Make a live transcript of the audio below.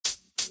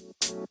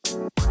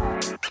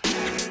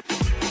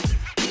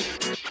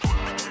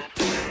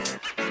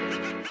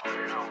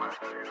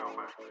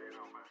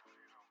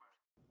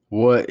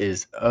What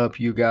is up,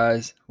 you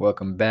guys?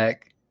 Welcome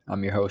back.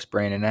 I'm your host,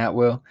 Brandon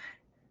Atwell,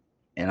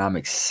 and I'm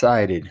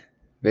excited,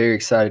 very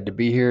excited to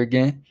be here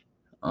again.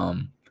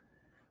 Um,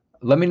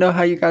 Let me know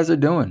how you guys are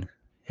doing.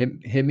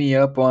 Hit me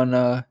up on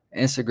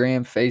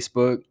Instagram,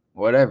 Facebook,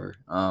 whatever.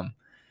 My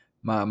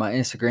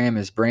Instagram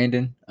is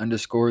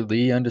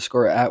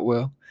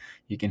Brandon_Lee_Atwell.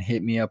 You can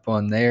hit me up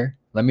on there.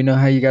 Let me know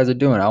how you guys are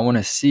doing. I want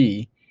to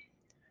see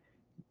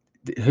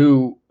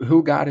who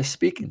God is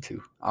speaking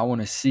to. I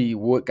want to see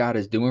what God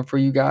is doing for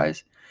you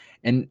guys.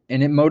 And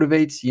it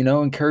motivates,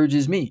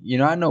 encourages me.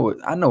 I know what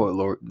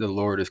the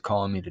Lord is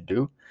calling me to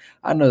do.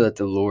 I know that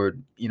the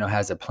Lord,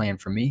 has a plan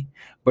for me,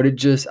 but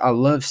I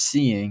love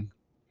seeing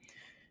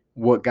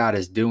what God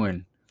is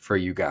doing for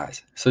you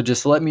guys. So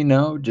just let me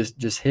know,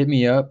 just hit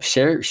me up,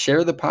 share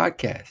the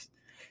podcast.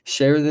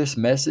 Share this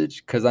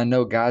message cuz I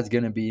know God's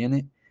going to be in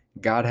it.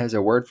 God has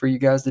a word for you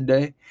guys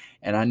today,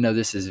 and I know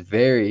this is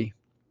very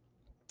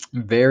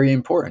very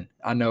important.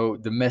 I know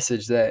the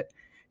message that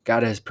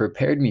God has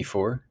prepared me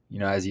for,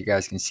 as you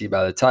guys can see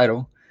by the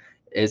title,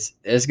 it's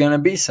going to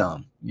be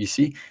some, you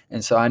see.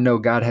 And so I know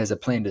God has a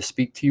plan to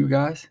speak to you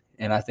guys,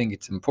 and I think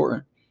it's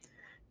important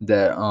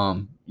that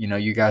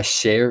you guys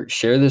share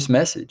this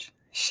message.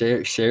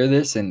 Share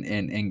this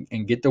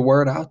and get the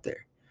word out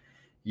there.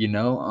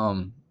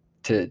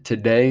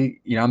 Today,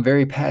 I'm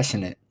very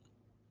passionate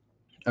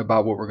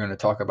about what we're going to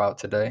talk about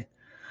today.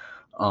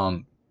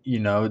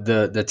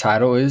 The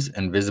title is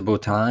Invisible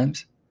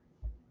Times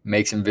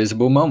Makes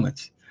Invisible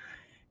Moments.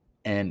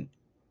 And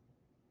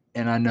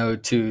I know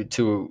just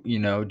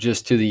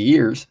to the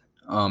ears,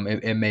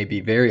 it may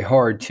be very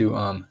hard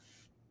to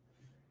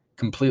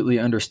completely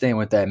understand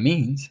what that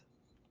means.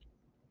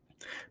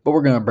 But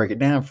we're going to break it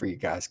down for you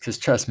guys, because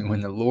trust me,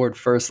 when the Lord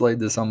first laid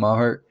this on my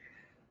heart,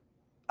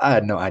 I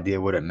had no idea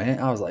what it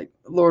meant. I was like,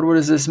 Lord, what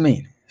does this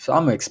mean? So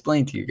I'm going to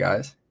explain to you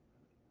guys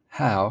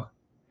how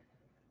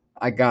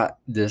I got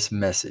this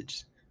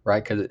message,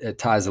 right? Because it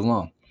ties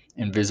along.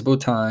 Invisible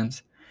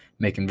times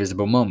make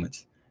invisible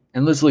moments.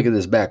 And let's look at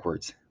this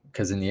backwards,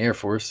 because in the Air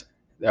Force,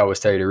 they always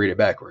tell you to read it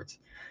backwards.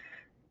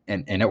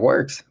 And it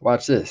works.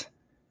 Watch this.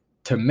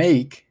 To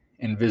make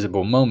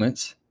invisible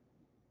moments,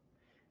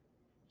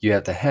 you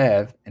have to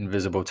have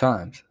invisible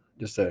times.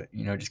 Just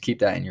keep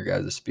that in your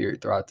guys' spirit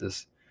throughout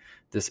this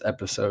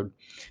episode.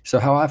 So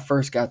how I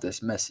first got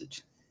this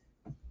message,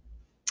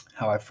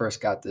 how I first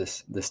got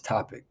this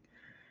topic,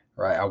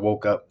 right? I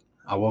woke up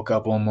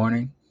one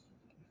morning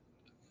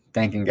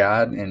thanking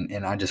God,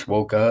 and I just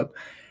woke up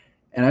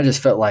and I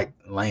just felt like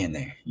laying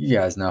there. You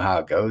guys know how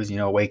it goes,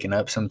 waking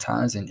up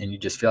sometimes and you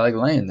just feel like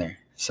laying there.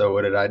 So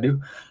what did I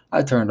do?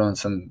 I turned on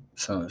some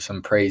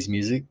praise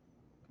music,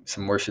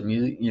 some worship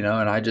music, and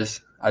I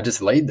just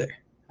laid there.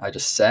 I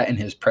just sat in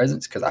his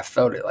presence because I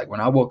felt it. Like when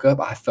I woke up,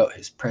 I felt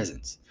his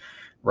presence,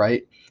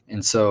 right?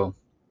 And so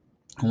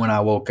when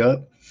I woke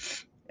up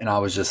and I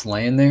was just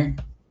laying there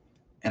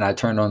and I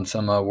turned on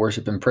some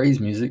worship and praise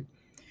music,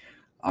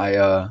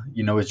 I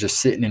was just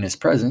sitting in his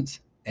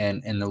presence,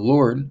 and the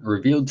Lord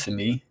revealed to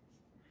me,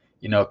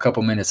 a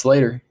couple minutes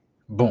later,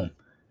 boom,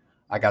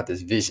 I got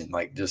this vision.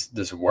 Like just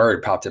this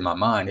word popped in my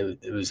mind.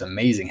 It was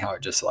amazing how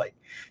it just, like,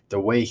 the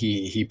way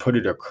he put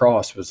it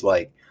across was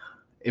like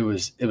it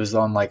was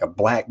on like a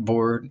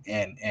blackboard,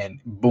 and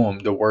boom,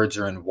 the words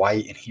are in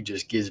white, and he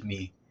just gives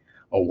me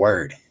a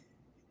word.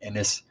 And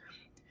it's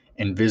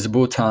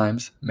invisible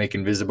times make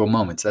invisible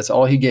moments. That's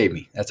all he gave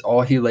me. That's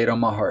all he laid on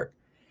my heart.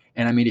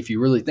 And I mean, if you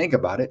really think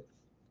about it,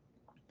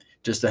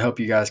 just to help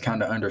you guys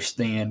kind of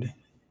understand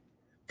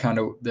kind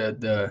of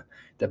the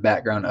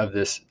background of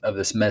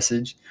this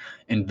message,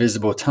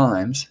 invisible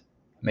times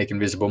make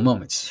invisible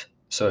moments.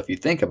 So if you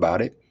think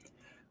about it,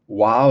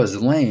 while I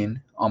was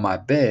laying on my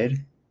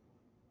bed,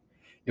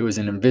 it was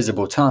an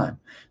invisible time.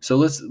 So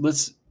let's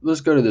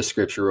go to the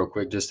scripture real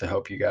quick just to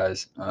help you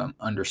guys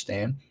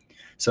understand.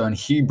 So in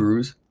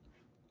Hebrews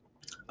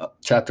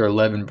chapter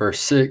 11 verse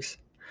 6,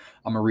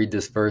 I'm gonna read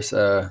this verse,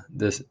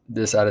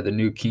 this out of the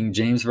New King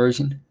James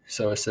Version.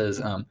 So it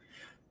says,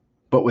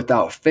 but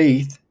without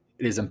faith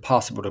it is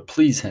impossible to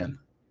please him,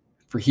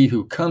 for he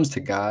who comes to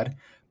God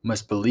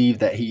must believe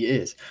that he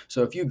is.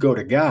 So if you go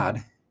to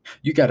God,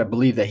 you got to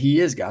believe that he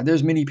is God.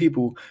 There's many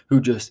people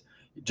who just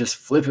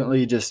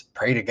flippantly just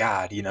pray to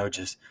God,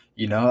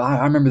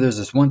 I remember there's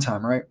this one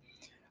time, right?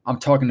 I'm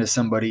talking to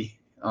somebody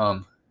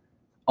on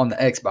the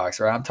Xbox,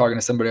 right? I'm talking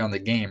to somebody on the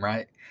game,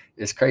 right?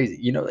 It's crazy.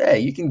 Hey,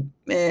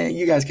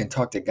 you guys can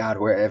talk to God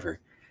wherever,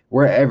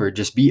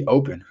 just be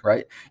open,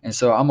 right? And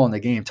so I'm on the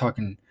game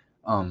talking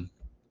on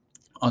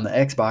the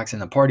Xbox in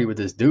the party with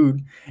this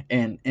dude,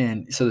 and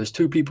so there's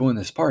two people in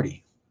this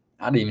party.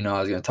 I didn't even know I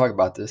was going to talk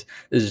about this.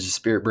 This is just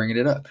Spirit bringing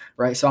it up,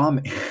 right? So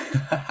I'm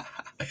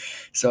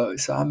so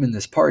I'm in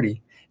this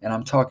party, and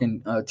I'm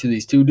talking to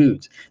these two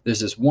dudes.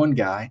 There's this one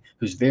guy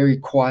who's very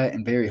quiet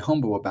and very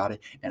humble about it,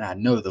 and I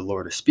know the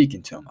Lord is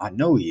speaking to him. I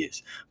know he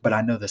is, but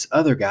I know this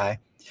other guy.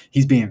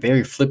 He's being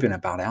very flippant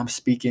about it. I'm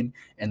speaking,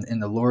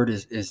 and the Lord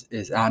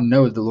is I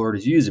know the Lord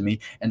is using me,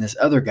 and this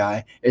other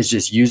guy is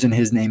just using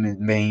his name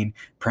in vain,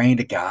 praying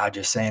to God,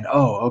 just saying,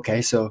 "Oh,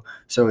 okay, so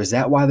is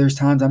that why there's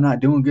times I'm not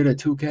doing good at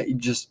 2K?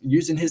 Just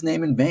using his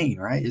name in vain,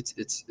 right?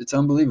 It's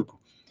unbelievable."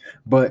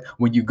 But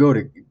when you go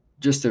to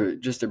just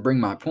to bring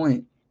my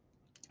point,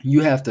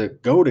 you have to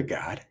go to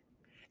God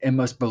and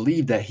must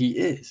believe that he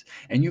is.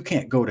 And you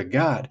can't go to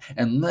God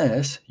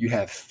unless you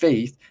have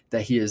faith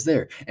that he is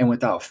there. And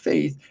without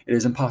faith, it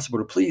is impossible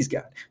to please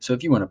God. So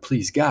if you want to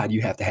please God, you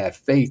have to have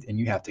faith and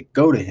you have to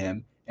go to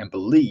him and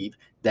believe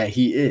that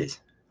he is.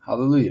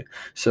 Hallelujah.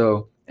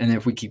 So, and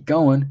if we keep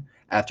going,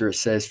 after it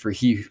says, for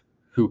he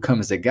who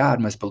comes to God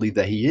must believe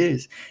that he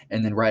is.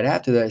 And then right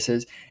after that, it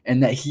says,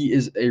 and that he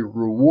is a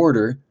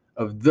rewarder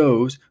of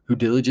those who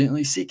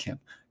diligently seek him.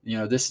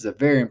 This is a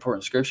very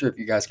important scripture. If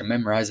you guys can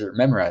memorize it,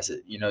 memorize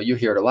it. You'll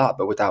hear it a lot,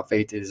 but without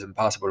faith, it is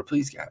impossible to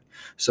please God.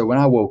 So when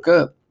I woke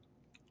up,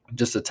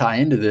 just to tie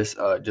into this,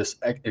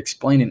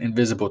 explaining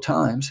invisible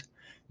times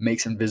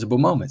makes invisible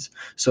moments.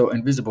 So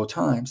invisible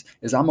times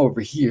is I'm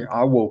over here,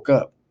 I woke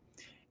up,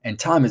 and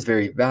time is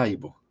very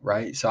valuable,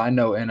 right? So I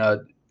know in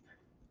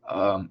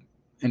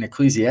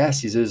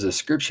Ecclesiastes, there's a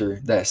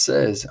scripture that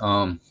says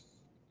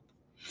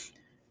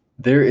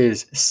there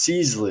is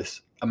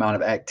ceaseless amount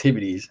of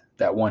activities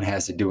that one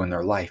has to do in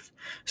their life.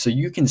 So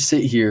you can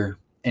sit here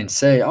and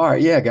say, all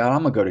right, yeah, God,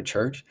 I'm going to go to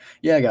church.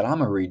 Yeah, God, I'm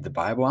going to read the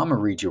Bible. I'm going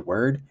to read your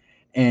word.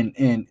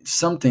 And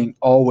something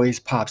always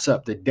pops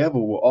up. The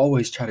devil will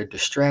always try to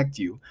distract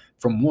you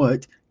from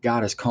what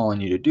God is calling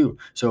you to do.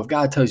 So if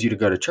God tells you to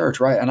go to church,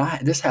 right?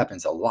 And this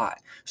happens a lot,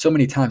 so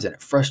many times, and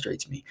it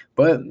frustrates me.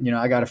 But,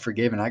 I got to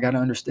forgive and I got to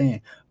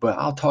understand. But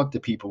I'll talk to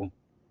people.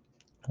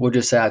 We'll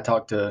just say I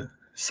talk to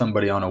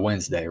somebody on a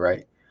Wednesday,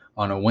 right?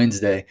 On a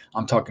Wednesday,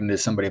 I'm talking to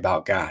somebody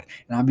about God.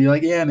 And I'll be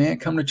like, yeah, man,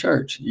 come to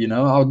church.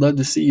 I would love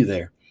to see you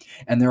there.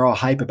 And they're all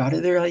hype about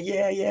it. They're like,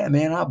 yeah,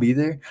 man, I'll be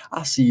there.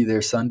 I'll see you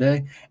there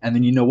Sunday. And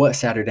then you know what?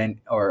 Saturday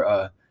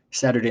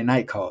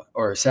night call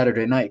or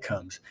Saturday night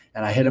comes.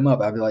 And I hit them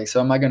up. I'll be like, so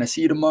am I going to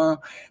see you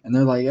tomorrow? And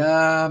they're like,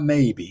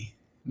 maybe.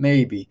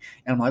 And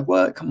I'm like,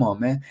 what? Come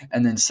on, man.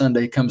 And then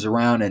Sunday comes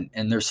around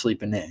and they're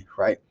sleeping in,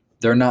 right?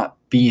 They're not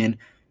being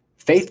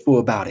faithful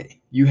about it.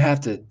 You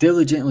have to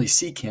diligently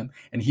seek him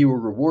and he will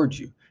reward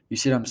you. You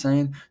see what I'm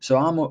saying? So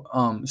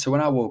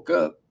when I woke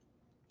up,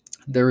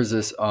 there was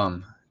this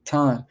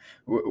time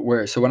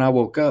where when I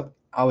woke up,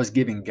 I was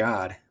giving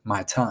God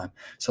my time.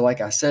 So like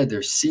I said,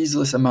 there's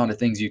ceaseless amount of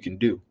things you can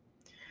do.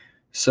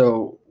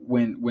 So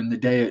when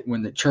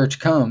the church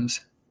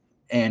comes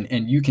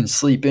and you can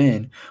sleep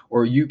in,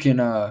 or you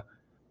can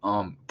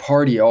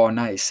party all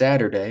night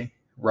Saturday,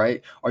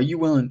 right? Are you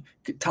willing?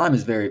 Time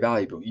is very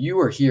valuable. You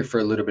are here for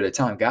a little bit of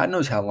time. God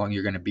knows how long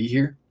you're going to be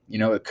here.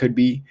 It could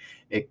be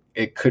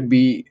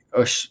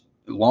a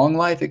long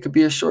life. It could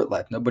be a short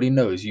life. Nobody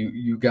knows.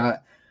 You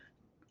got,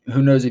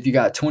 who knows if you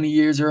got 20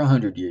 years or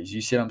 100 years.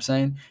 You see what I'm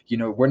saying?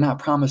 We're not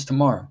promised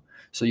tomorrow.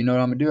 So you know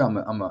what I'm gonna do?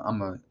 I'm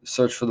gonna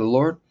search for the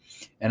Lord,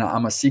 and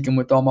I'm gonna seek him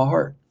with all my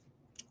heart.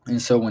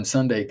 And so when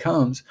Sunday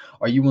comes,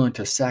 are you willing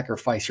to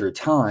sacrifice your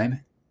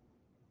time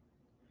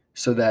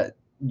so that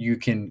you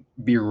can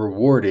be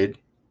rewarded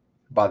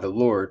by the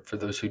Lord for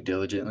those who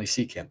diligently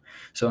seek him?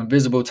 So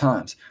invisible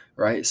times,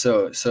 right?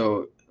 So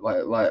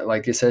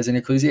like it says in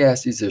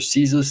Ecclesiastes, there's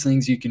ceaseless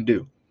things you can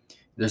do.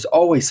 There's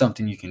always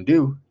something you can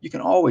do. You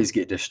can always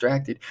get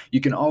distracted. You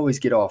can always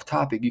get off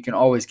topic. You can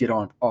always get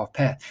off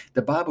path.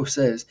 The Bible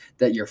says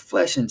that your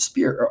flesh and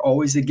spirit are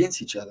always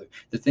against each other.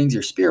 The things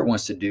your spirit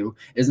wants to do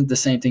isn't the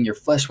same thing your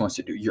flesh wants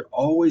to do. You're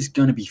always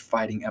going to be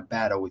fighting a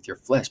battle with your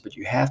flesh, but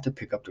you have to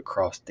pick up the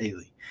cross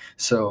daily.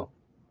 So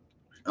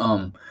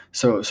when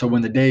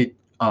the day,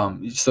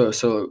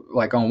 so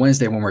like on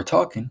Wednesday when we're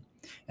talking,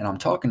 and I'm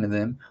talking to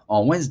them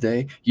on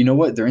Wednesday, you know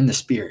what? They're in the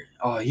spirit.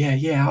 Oh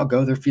yeah, I'll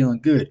go. They're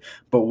feeling good.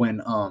 But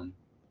whenever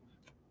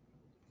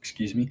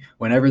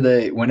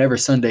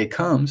Sunday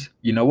comes,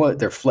 you know what?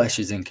 Their flesh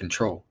is in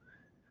control.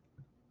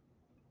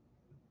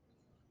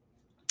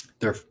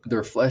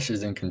 Their flesh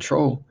is in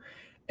control,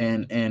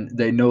 and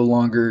they no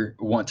longer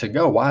want to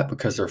go. Why?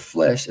 Because their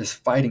flesh is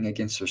fighting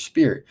against their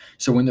spirit.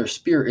 So when their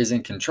spirit is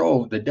in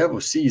control, the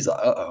devil sees,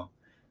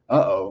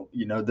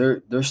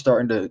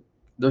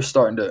 they're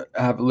starting to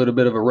have a little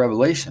bit of a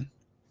revelation.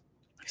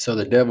 So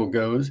the devil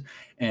goes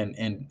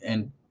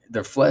and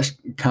the flesh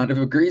kind of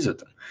agrees with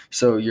them.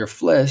 So your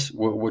flesh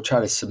will try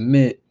to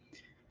submit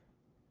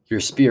your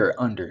spirit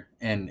under,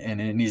 and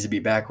it needs to be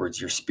backwards.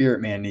 Your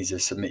spirit man needs to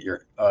submit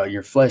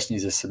your flesh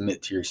needs to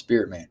submit to your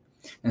spirit man.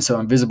 And so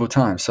invisible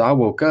time. So I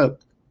woke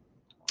up.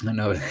 I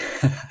know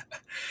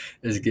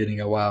it's getting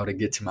a while to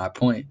get to my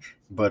point,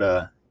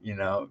 but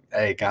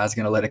hey, God's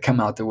gonna let it come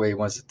out the way he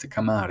wants it to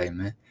come out,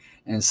 amen.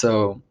 And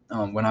so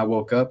when I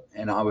woke up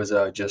and I was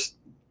just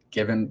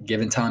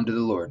giving time to the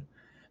Lord,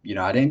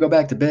 I didn't go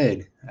back to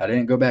bed.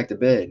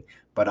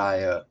 But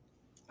I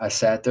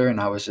sat there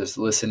and I was just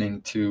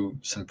listening to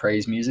some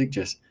praise music,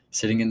 just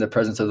sitting in the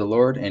presence of the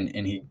Lord, and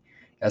he,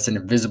 that's an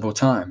invisible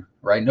time,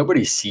 right?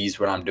 Nobody sees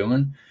what I'm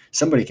doing.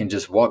 Somebody can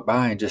just walk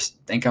by and just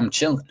think I'm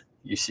chilling,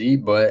 you see?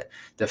 But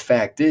the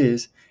fact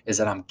is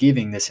that I'm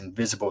giving this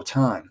invisible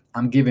time.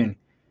 I'm giving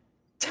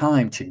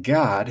time to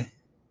God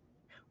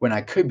when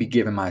I could be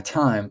giving my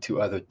time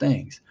to other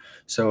things.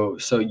 So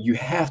you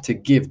have to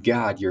give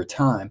God your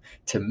time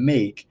to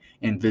make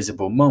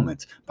invisible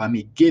moments. By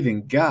me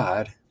giving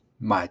God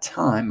my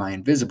time, my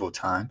invisible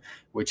time,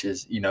 which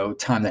is,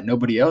 time that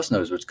nobody else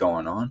knows what's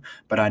going on,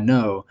 but I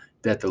know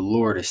that the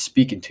Lord is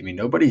speaking to me.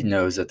 Nobody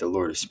knows that the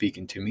Lord is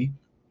speaking to me.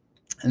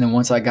 And then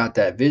once I got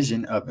that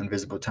vision of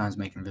invisible times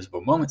make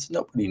invisible moments,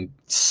 nobody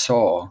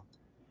saw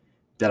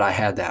that I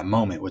had that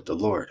moment with the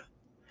Lord.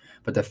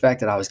 But the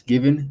fact that I was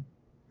given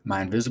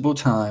my invisible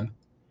time,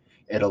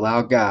 it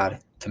allowed God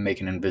to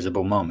make an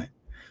invisible moment.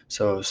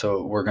 So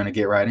we're going to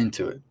get right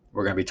into it.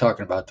 We're going to be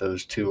talking about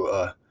those two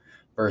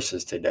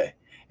verses today.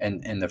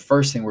 And the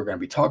first thing we're going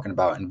to be talking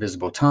about,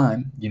 invisible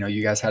time,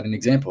 you guys had an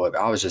example of it.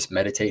 I was just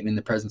meditating in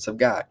the presence of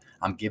God.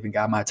 I'm giving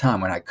God my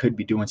time when I could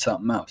be doing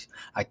something else.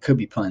 I could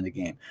be playing the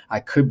game. I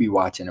could be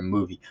watching a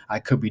movie. I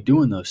could be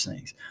doing those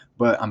things,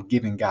 but I'm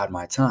giving God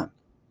my time.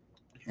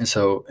 And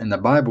so in the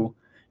Bible,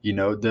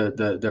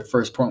 the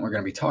first point we're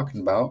going to be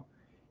talking about,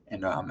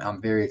 and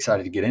I'm very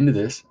excited to get into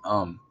this,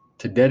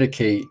 to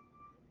dedicate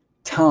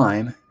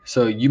time.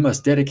 So you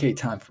must dedicate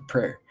time for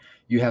prayer.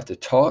 You have to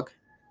talk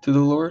to the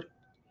Lord.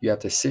 You have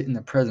to sit in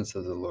the presence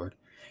of the Lord,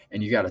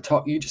 and you got to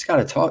talk. You just got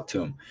to talk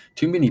to him.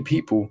 Too many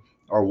people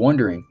are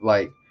wondering,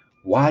 like,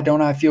 why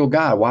don't I feel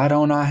God? Why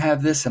don't I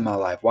have this in my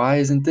life? Why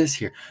isn't this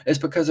here? It's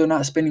because they're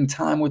not spending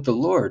time with the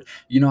Lord.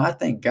 I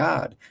thank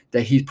God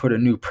that he's put a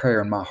new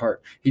prayer in my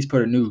heart. He's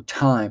put a new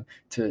time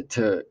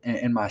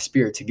in my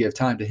spirit to give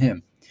time to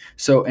him.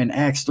 So in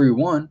Acts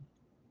 3:1,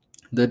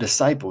 the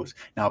disciples,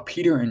 now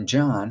Peter and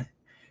John,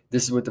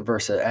 this is what the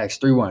verse said, Acts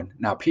 3:1.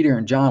 Now Peter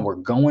and John were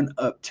going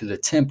up to the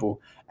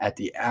temple at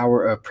the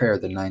hour of prayer,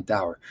 the ninth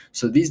hour.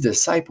 So these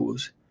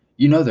disciples,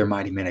 they're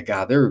mighty men of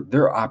God.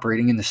 They're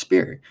operating in the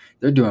spirit.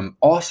 They're doing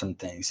awesome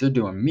things. They're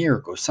doing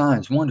miracles,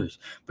 signs, wonders.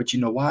 But you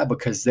know why?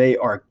 Because they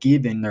are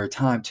giving their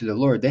time to the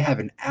Lord. They have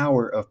an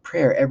hour of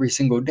prayer every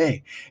single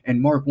day.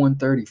 And Mark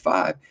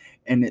 1:35,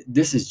 and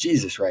this is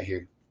Jesus right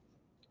here.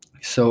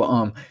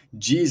 So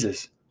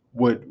Jesus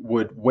would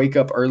wake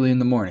up early in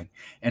the morning,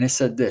 and it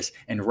said this,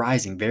 and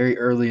rising very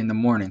early in the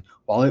morning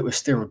while it was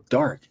still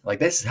dark. Like,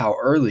 this is how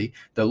early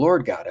the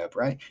Lord got up,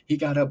 right? He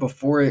got up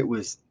before it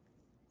was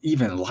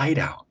even light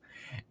out,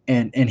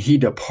 and he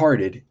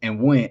departed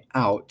and went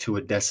out to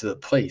a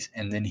desolate place,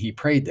 and then he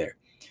prayed there.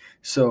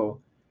 So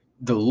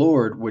the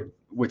Lord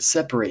would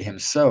separate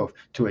himself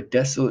to a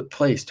desolate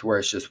place to where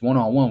it's just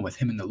one-on-one with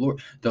him and the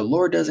Lord. The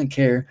Lord doesn't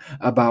care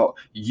about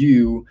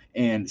you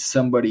and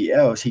somebody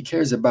else. He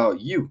cares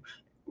about you.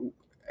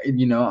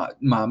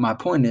 My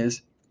point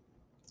is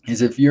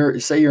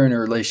if say you're in a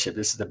relationship,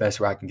 this is the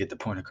best way I can get the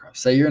point across.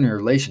 Say you're in a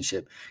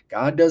relationship.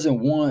 God doesn't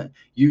want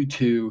you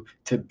to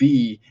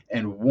be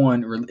in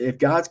one. If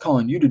God's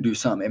calling you to do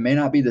something, it may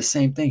not be the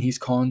same thing he's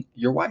calling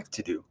your wife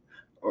to do,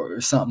 or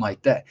something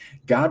like that.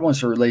 God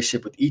wants a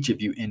relationship with each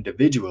of you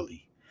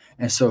individually.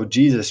 And so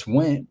Jesus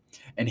went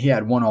and he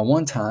had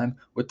one-on-one time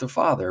with the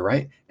Father,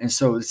 right? And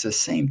so it's the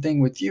same thing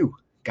with you.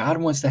 God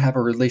wants to have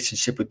a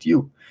relationship with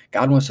you.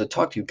 God wants to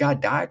talk to you.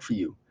 God died for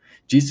you.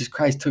 Jesus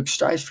Christ took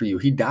stripes for you.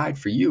 He died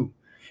for you.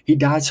 He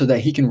died so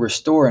that he can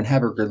restore and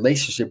have a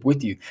relationship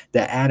with you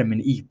that Adam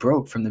and Eve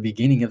broke from the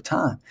beginning of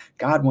time.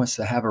 God wants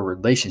to have a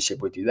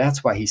relationship with you.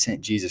 That's why he sent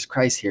Jesus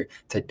Christ here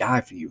to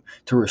die for you,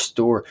 to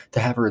restore,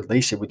 to have a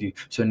relationship with you.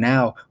 So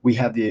now we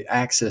have the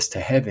access to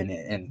heaven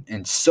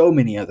and so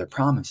many other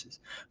promises.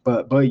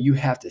 But you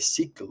have to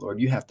seek the Lord.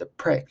 You have to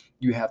pray.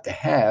 You have to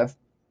have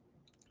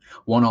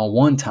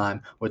one-on-one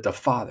time with the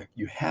Father.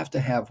 You have to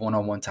have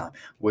one-on-one time,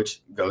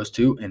 which goes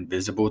to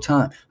invisible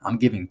time. I'm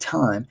giving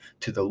time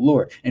to the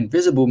Lord.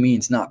 Invisible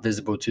means not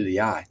visible to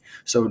the eye.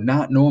 So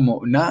not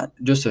normal, not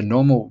just a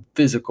normal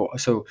physical.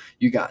 So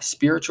you got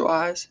spiritual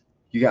eyes,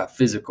 you got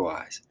physical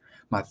eyes.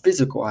 My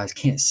physical eyes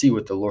can't see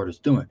what the Lord is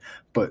doing,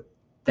 but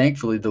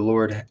thankfully the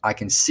Lord, I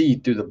can see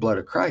through the blood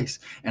of Christ,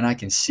 and I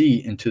can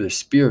see into the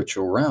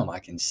spiritual realm. I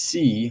can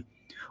see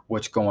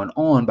what's going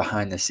on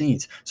behind the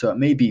scenes. So it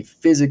may be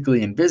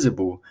physically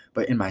invisible,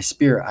 but in my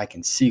spirit, I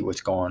can see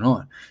what's going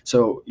on.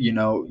 So,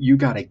 you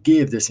got to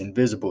give this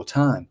invisible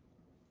time.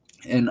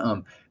 And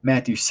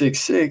Matthew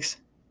 6:6,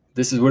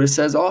 this is what it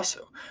says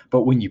also.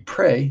 But when you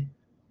pray,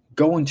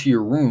 go into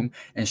your room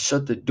and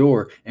shut the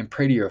door and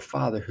pray to your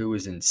Father who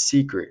is in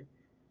secret.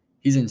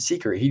 He's in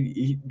secret.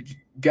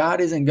 God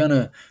isn't going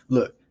to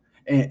look.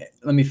 And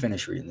let me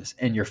finish reading this.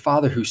 And your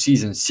Father who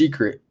sees in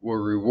secret will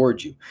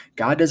reward you.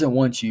 God doesn't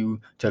want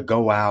you to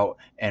go out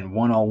and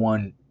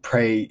one-on-one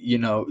pray.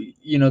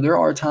 There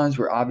are times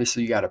where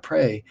obviously you got to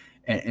pray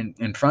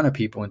in front of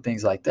people and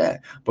things like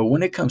that. But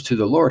when it comes to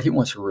the Lord, he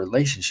wants a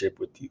relationship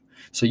with you.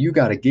 So you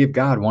got to give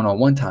God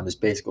one-on-one time is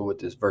basically what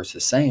this verse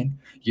is saying.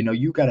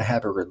 You got to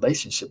have a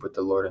relationship with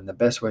the Lord. And the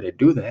best way to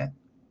do that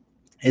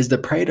is to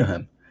pray to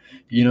him.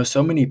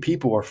 So many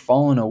people are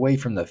falling away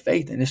from the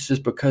faith, and it's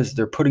just because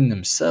they're putting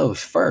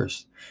themselves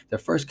first. The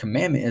first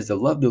commandment is to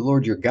love the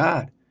Lord your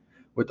God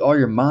with all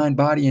your mind,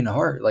 body, and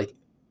heart. Like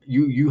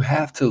you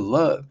have to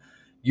love.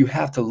 You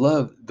have to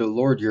love the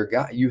Lord your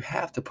God. You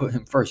have to put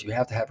him first. You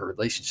have to have a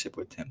relationship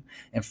with him.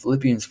 In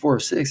Philippians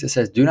 4:6, it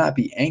says, do not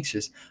be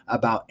anxious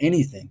about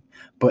anything,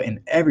 but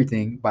in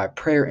everything by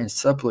prayer and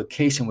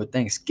supplication with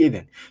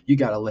thanksgiving. You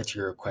got to let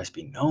your request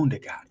be known to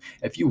God.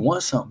 If you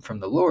want something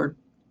from the Lord,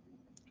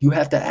 you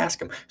have to ask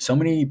him. So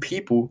many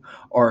people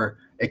are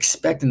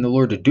expecting the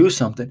Lord to do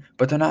something,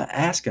 but they're not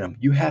asking him.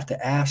 You have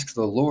to ask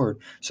the Lord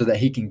so that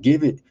he can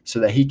give it, so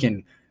that he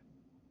can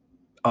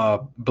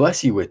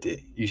bless you with it.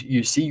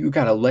 You see, you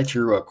got to let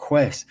your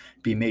request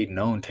be made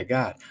known to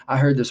God. I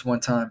heard this one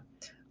time,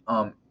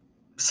 um,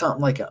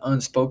 something like an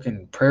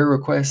unspoken prayer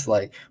request,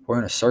 like we're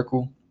in a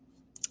circle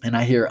and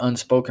I hear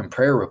unspoken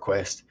prayer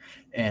request,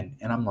 and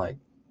I'm like,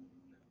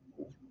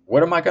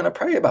 what am I going to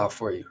pray about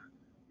for you?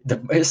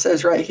 It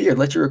says right here,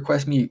 let your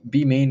request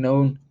be made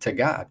known to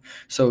God.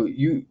 So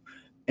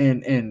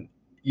and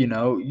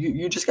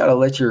you just got to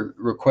let your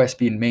request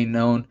be made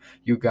known.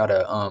 You got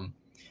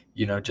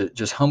to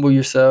just humble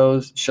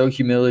yourselves, show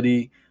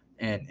humility,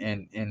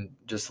 and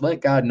just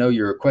let God know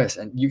your request.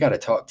 And you got to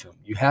talk to him.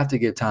 You have to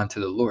give time to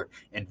the Lord.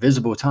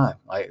 Invisible time,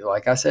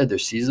 like I said,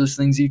 there's ceaseless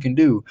things you can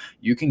do.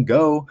 You can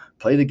go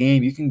play the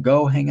game, you can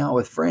go hang out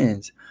with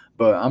friends,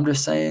 but I'm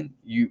just saying,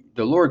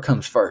 the Lord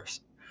comes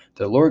first.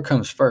 The Lord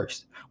comes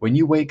first. When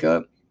you wake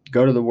up,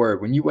 go to the word.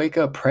 When you wake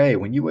up, pray.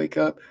 When you wake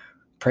up,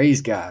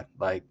 praise God.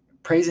 Like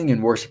praising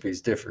and worship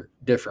is different.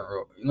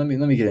 Let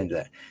me get into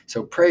that.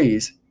 So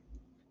praise,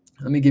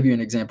 let me give you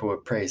an example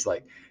of praise.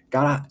 Like,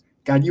 God,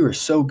 you are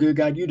so good.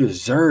 God, you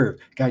deserve.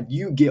 God,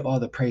 you get all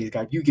the praise.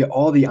 God, you get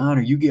all the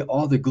honor. You get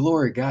all the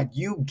glory. God,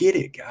 you get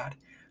it, God.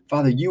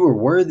 Father, you are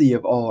worthy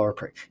of all our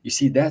praise. You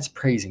see, that's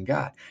praising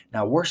God.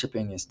 Now,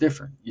 worshiping is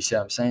different. You see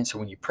what I'm saying? So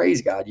when you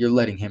praise God, you're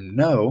letting him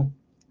know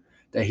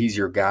that he's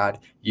your God.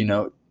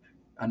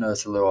 I know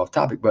it's a little off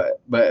topic, but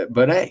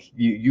hey,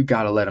 you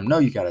got to let him know.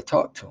 You got to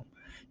talk to him.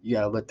 You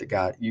got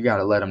to you got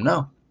to let him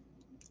know.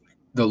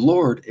 The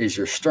Lord is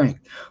your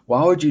strength.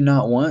 Why would you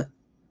not want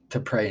to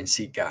pray and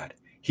seek God?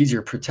 He's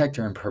your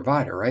protector and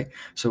provider, right?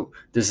 So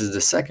this is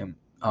the second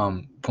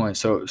point.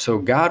 So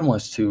God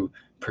wants to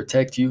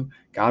protect you.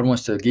 God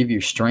wants to give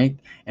you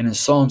strength. And in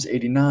Psalms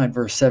 89,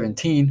 verse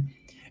 17,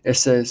 it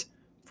says,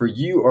 "For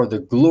you are the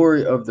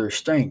glory of their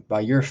strength.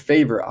 By your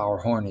favor, our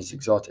horn is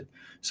exalted."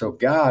 So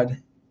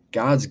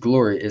God's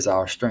glory is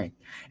our strength.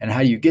 And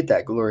how do you get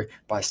that glory?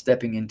 By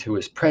stepping into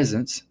his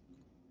presence,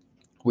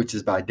 which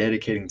is by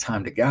dedicating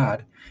time to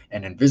God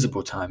and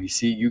invisible time. You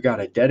see, you got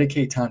to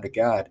dedicate time to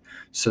God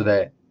so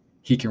that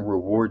he can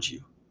reward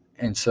you.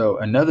 And so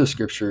another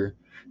scripture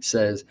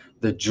says,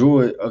 the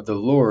joy of the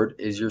Lord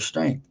is your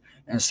strength.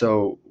 And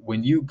so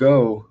when you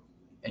go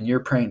and you're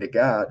praying to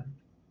God,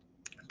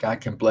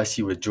 God can bless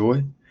you with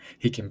joy.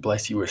 He can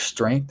bless you with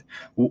strength.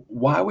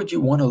 Why would you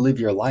want to live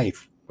your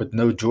life with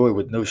no joy,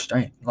 with no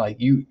strength? Like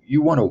you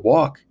want to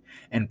walk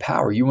in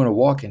power. You want to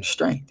walk in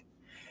strength.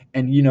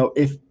 And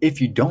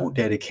if you don't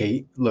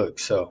dedicate, look,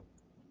 so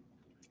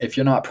if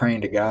you're not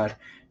praying to God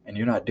and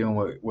you're not doing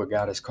what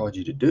God has called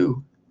you to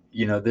do,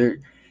 there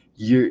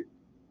you're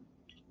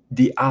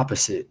the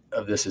opposite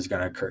of this is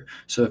going to occur.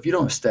 So if you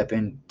don't step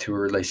into a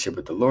relationship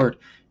with the Lord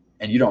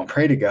and you don't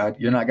pray to God,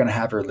 you're not going to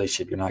have a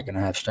relationship. You're not going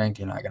to have strength.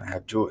 You're not going to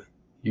have joy.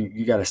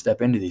 You got to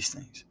step into these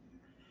things.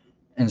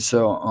 And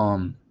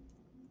so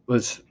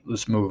let's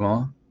move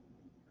on.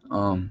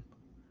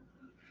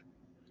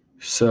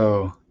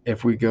 So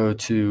if we go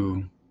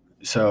to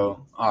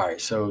all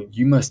right, so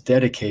you must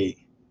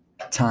dedicate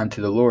time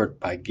to the Lord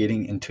by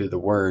getting into the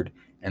word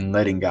and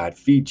letting God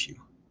feed you.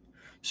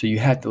 So you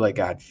have to let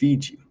God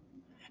feed you.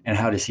 And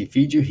how does he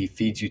feed you? He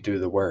feeds you through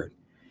the word.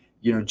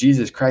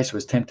 Jesus Christ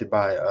was tempted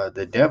by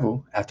the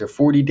devil after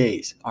 40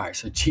 days. All right,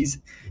 so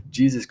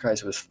Jesus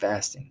Christ was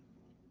fasting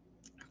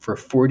for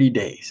 40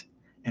 days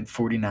and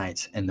 40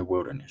 nights in the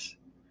wilderness.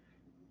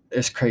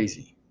 It's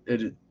crazy.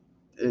 There's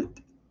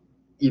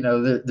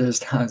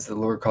times the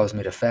Lord calls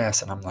me to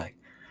fast, and I'm like,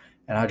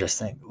 and I just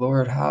think,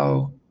 Lord,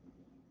 how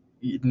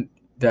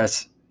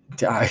that's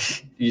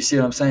you see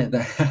what I'm saying?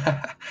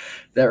 That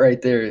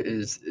right there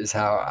is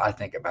how I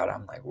think about it.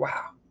 I'm like,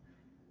 wow,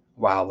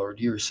 Lord,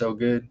 you are so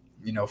good.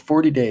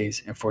 40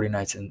 days and 40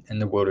 nights in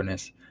the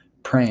wilderness,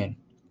 praying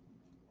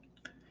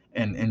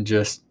and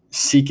just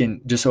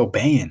seeking, just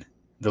obeying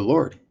the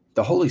Lord.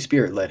 The Holy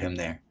Spirit led him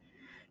there.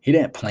 He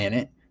didn't plan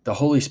it. The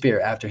Holy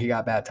Spirit, after he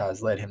got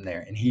baptized, led him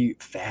there, and he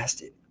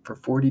fasted for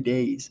 40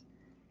 days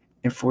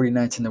and 40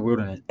 nights in the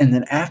wilderness. And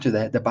then after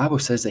that, the Bible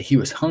says that he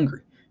was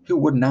hungry. Who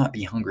would not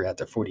be hungry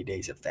after 40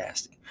 days of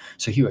fasting?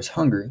 So he was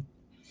hungry,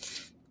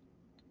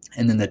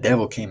 and then the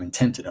devil came and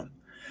tempted him.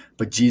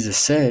 But Jesus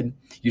said,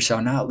 "You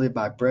shall not live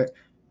by bread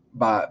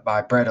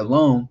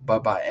alone,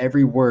 but by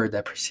every word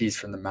that proceeds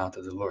from the mouth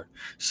of the Lord."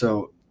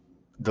 So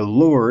the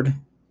Lord,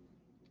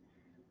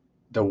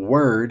 the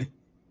word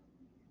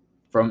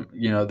from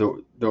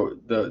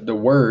the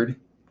word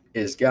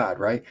is God,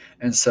 right?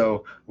 And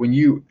so when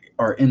you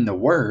are in the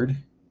word,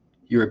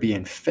 you are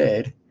being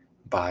fed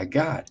by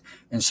God.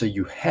 And so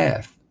you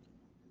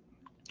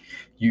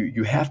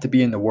You have to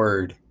be in the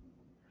word.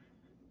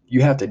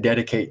 You have to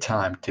dedicate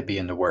time to be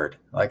in the word.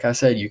 Like I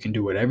said, you can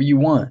do whatever you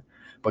want,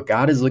 but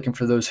God is looking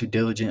for those who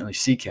diligently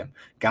seek him.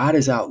 God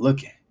is out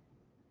looking.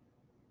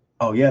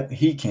 Oh, yep,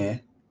 he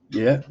can.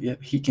 Yep,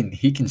 he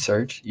can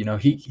search.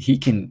 He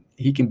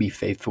can be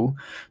faithful.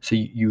 So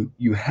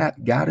you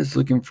have God is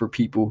looking for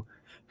people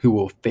who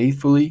will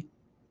faithfully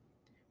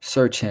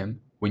search him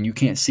when you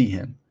can't see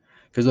him.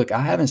 Because look,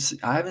 I haven't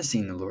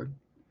seen the Lord.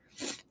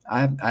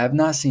 I have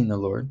not seen the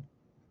Lord,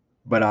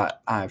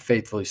 but I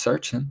faithfully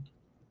search him.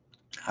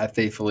 I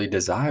faithfully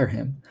desire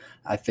him.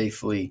 I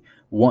faithfully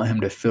want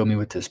him to fill me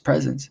with his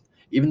presence.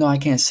 Even though I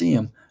can't see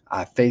him,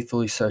 I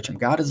faithfully search him.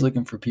 God is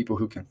looking for people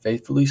who can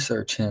faithfully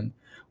search him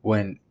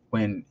when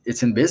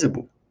it's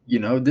invisible.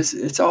 This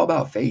it's all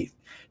about faith,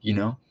 you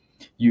know.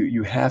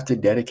 You have to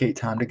dedicate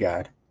time to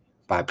God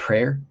by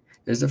prayer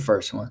is the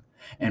first one,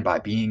 and by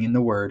being in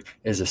the word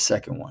is the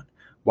second one.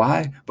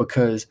 Why?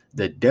 Because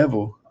the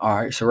devil,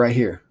 all right, so right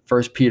here,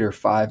 1 Peter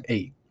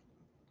 5:8.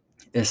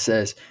 It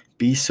says,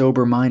 be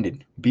sober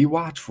minded, be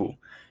watchful.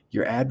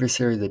 Your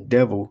adversary, the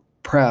devil,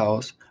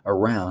 prowls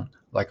around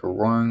like a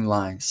roaring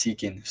lion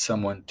seeking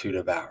someone to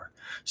devour.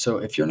 So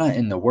if you're not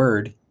in the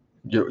word,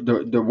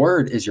 the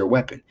word is your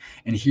weapon.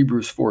 In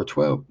Hebrews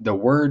 4:12, the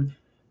word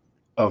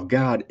of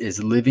God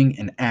is living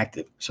and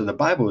active. So the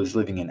Bible is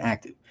living and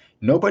active.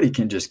 Nobody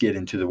can just get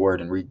into the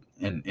word and read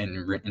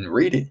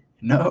it.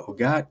 No,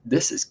 God,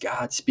 this is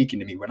God speaking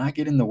to me. When I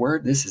get in the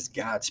word, this is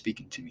God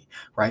speaking to me,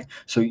 right?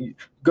 So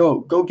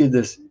go give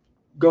this,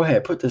 go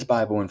ahead, put this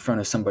Bible in front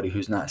of somebody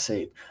who's not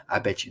saved. I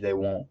bet you they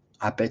won't.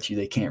 I bet you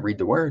they can't read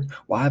the word.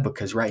 Why?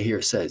 Because right here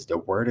it says the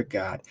word of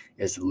God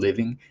is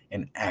living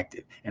and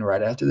active. And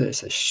right after this, it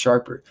says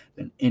sharper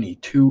than any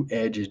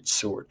two-edged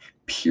sword,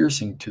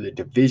 piercing to the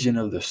division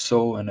of the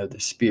soul and of the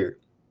spirit,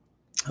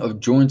 of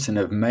joints and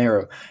of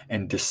marrow,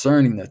 and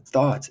discerning the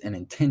thoughts and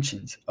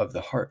intentions of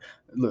the heart.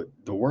 Look,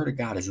 the word of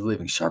God is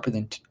living, sharper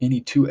than any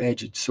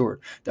two-edged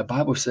sword. The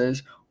Bible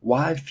says,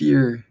 why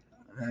fear?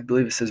 I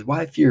believe it says,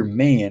 why fear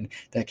man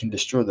that can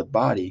destroy the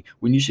body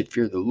when you should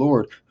fear the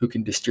Lord who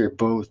can destroy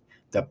both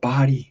the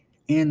body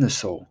and the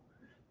soul?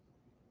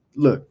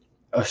 Look,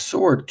 a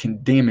sword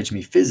can damage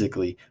me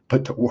physically,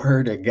 but the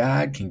word of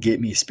God can get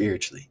me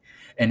spiritually.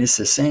 And it's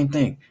the same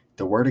thing.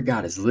 The word of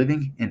God is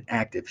living and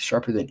active,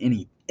 sharper than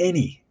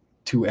any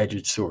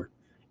two-edged sword.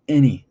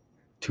 Any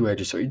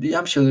two-edged sword.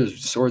 I'm sure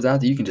there's swords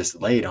out there you can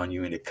just lay it on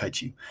you and it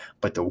cuts you.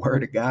 But the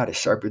word of God is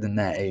sharper than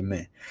that.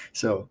 Amen.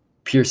 So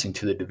piercing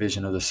to the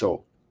division of the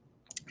soul.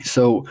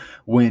 So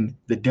when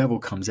the devil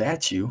comes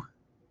at you,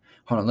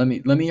 hold on,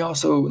 let me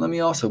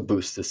also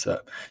boost this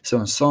up. So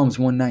in Psalms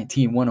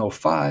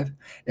 119:105,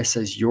 it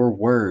says, your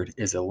word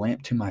is a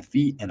lamp to my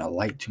feet and a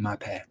light to my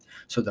path.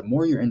 So the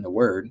more you're in the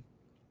word,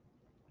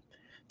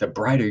 the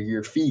brighter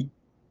your feet,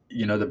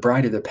 the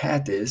brighter the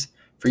path is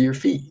for your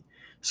feet.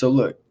 So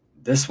look,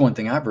 this one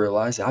thing I've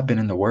realized, I've been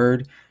in the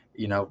word,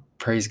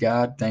 praise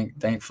God.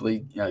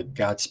 Thankfully,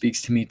 God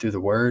speaks to me through the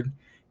word,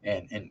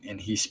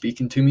 and he's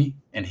speaking to me,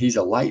 and he's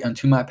a light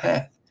unto my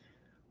path.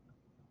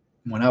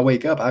 When I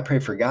wake up, I pray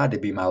for God to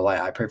be my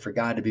light. I pray for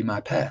God to be my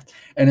path.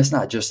 And it's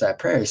not just that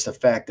prayer. It's the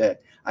fact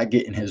that I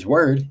get in his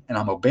word and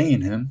I'm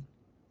obeying him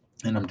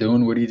and I'm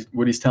doing what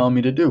he's telling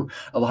me to do.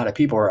 A lot of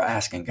people are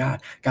asking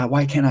God,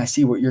 why can't I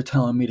see what you're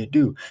telling me to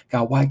do?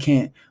 God, why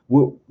can't,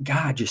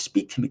 God, just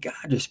speak to me. God,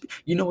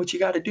 you know what you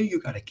got to do? You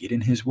got to get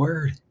in his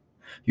word.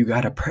 You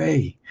got to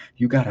pray.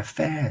 You got to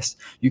fast.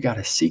 You got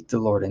to seek the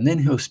Lord, and then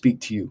he'll speak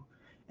to you.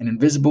 An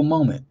invisible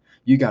moment.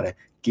 You got to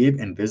give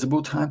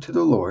invisible time to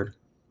the Lord.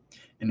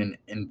 And an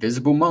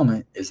invisible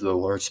moment is the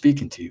Lord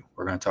speaking to you.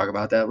 We're going to talk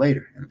about that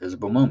later,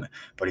 invisible moment.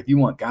 But if you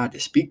want God to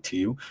speak to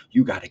you,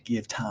 you got to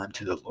give time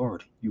to the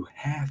Lord. You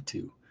have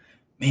to.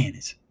 Man,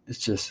 it's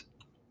just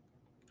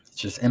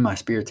in my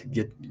spirit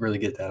to really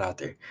get that out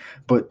there.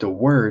 But the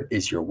word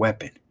is your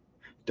weapon.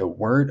 The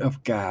word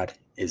of God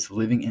is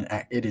living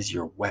and it is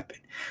your weapon.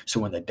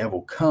 So when the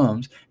devil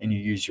comes and you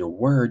use your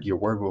word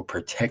will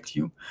protect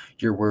you.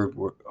 Your word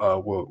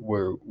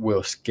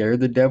will scare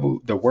the devil.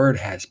 The word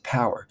has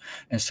power.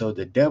 And so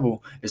the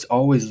devil is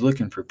always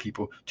looking for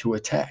people to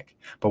attack.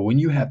 But when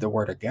you have the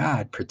word of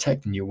God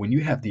protecting you, when you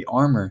have the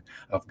armor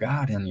of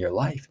God in your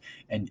life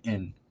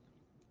and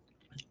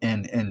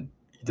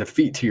the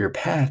feet to your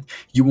path,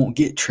 you won't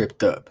get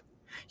tripped up.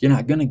 You're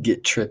not going to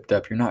get tripped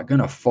up. You're not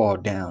going to fall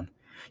down.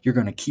 You're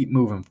going to keep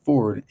moving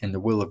forward in the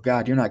will of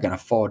God. You're not going to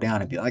fall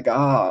down and be like,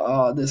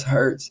 this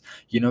hurts,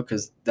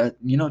 because that,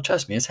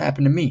 trust me, it's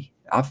happened to me.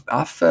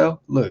 I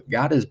fell. Look,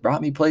 God has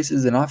brought me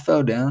places and I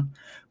fell down,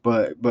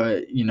 but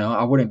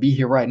I wouldn't be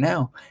here right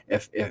now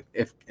if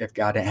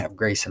God didn't have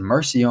grace and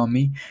mercy on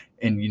me.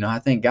 And, I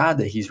thank God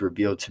that he's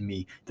revealed to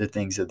me the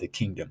things of the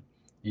kingdom.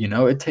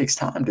 It takes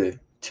time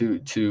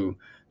to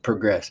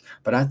progress,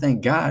 but I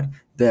thank God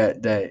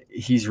that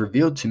he's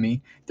revealed to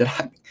me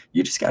that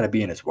you just got to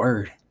be in his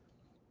word.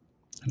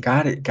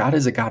 God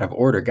is a God of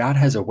order. God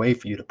has a way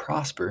for you to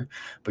prosper,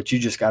 but you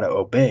just got to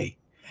obey.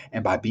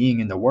 And by being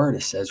in the word,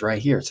 it says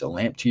right here, it's a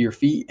lamp to your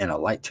feet and a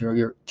light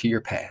to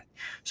your path.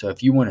 So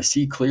if you want to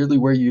see clearly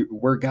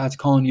where God's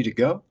calling you to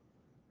go,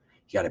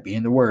 you got to be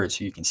in the word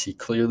so you can see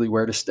clearly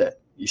where to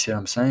step. You see what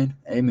I'm saying?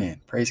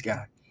 Amen. Praise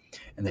God.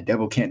 And the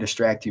devil can't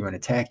distract you and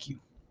attack you.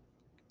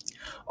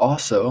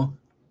 Also,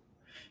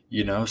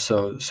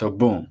 so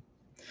boom.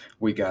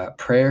 We got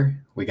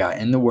prayer, we got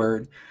in the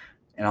word,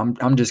 and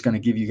I'm just going to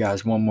give you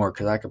guys one more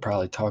cuz I could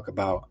probably talk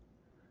about.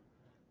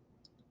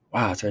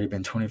 Wow, it's already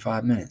been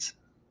 25 minutes.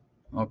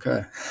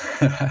 Okay.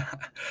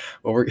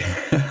 Well, we're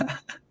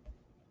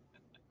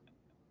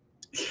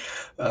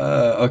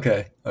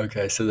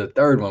okay. So the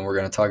third one we're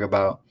going to talk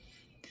about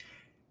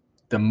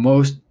the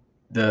most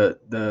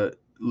the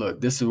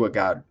look, this is what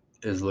God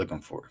is looking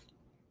for.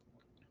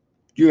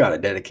 You got to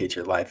dedicate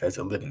your life as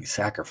a living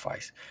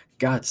sacrifice.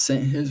 God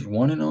sent his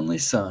one and only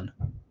son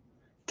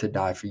to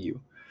die for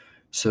you.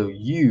 So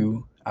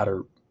you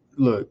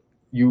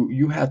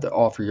have to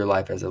offer your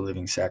life as a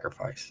living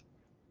sacrifice.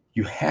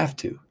 You have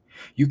to.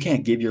 You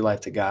can't give your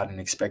life to God and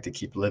expect to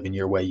keep living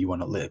your way you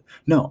want to live.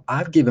 No,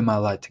 I've given my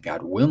life to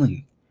God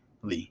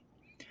willingly.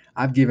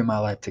 I've given my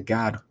life to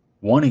God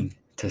wanting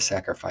to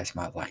sacrifice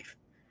my life.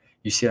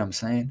 You see what I'm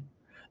saying?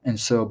 And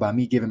so by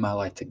me giving my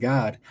life to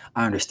God,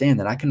 I understand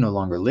that I can no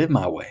longer live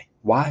my way.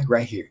 Why?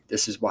 Right here.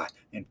 This is why.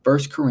 In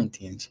 1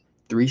 Corinthians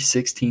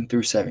 3:16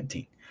 through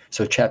 17.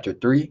 So chapter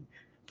 3,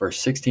 verse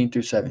 16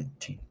 through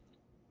 17.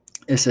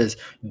 It says,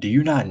 "Do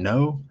you not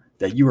know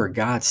that you are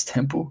God's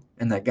temple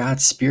and that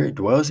God's spirit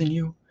dwells in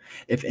you?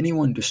 If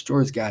anyone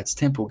destroys God's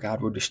temple,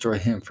 God will destroy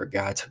him, for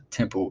God's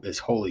temple is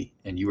holy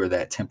and you are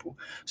that temple."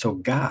 So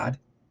God,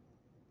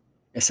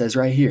 it says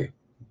right here,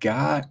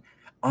 God,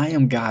 I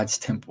am God's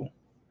temple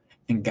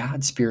and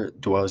God's spirit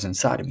dwells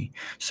inside of me.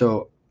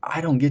 So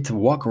I don't get to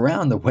walk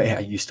around the way I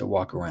used to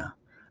walk around.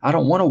 I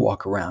don't want to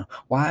walk around.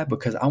 Why?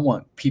 Because I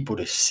want people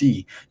to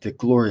see the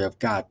glory of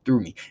God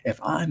through me. If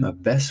I'm a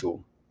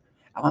vessel,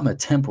 I'm a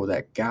temple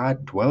that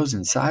God dwells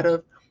inside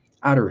of,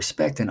 out of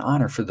respect and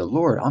honor for the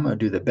Lord, I'm going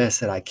to do the best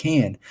that I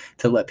can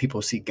to let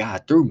people see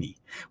God through me,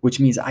 which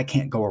means I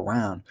can't go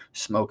around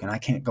smoking. I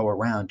can't go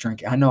around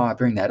drinking. I know I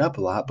bring that up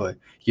a lot, but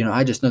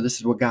I just know this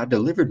is what God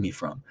delivered me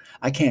from.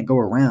 I can't go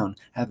around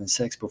having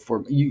sex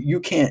before you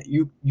can't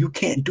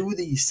do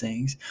these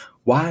things.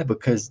 Why?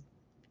 Because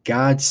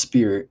God's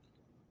spirit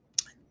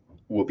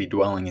will be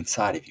dwelling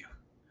inside of you.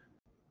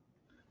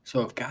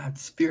 So if God's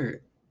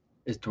spirit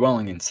is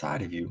dwelling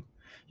inside of you,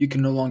 you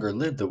can no longer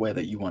live the way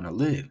that you want to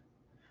live.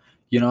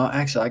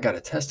 Actually, I got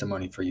a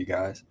testimony for you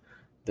guys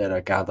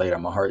that God laid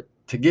on my heart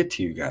to give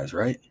to you guys,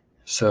 right?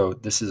 So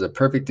this is a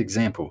perfect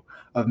example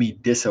of me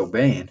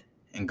disobeying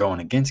and going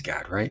against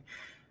God, right?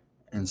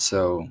 And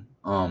so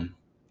I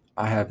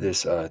have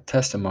this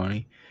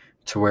testimony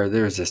to where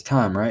there's this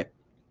time, right?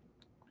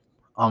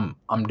 I'm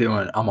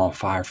on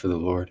fire for the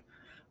Lord.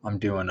 I'm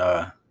doing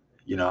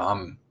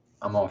I'm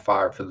on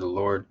fire for the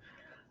Lord.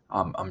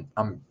 I'm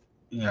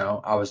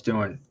I was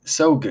doing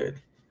so good,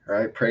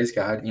 right? Praise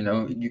God.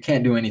 You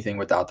can't do anything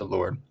without the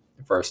Lord,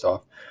 first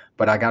off.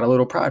 But I got a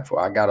little prideful.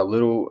 I got a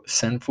little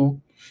sinful.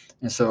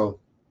 And so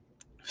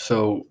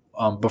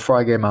before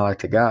I gave my life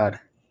to God,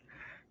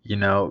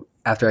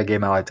 after I gave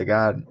my life to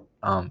God,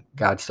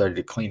 God started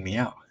to clean me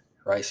out,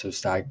 right? So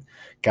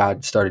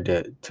God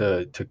started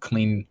to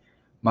clean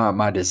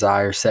my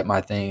desire, set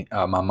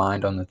my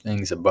mind on the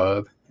things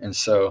above. And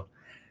so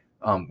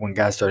when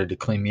God started to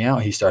clean me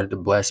out, he started to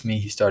bless me.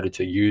 He started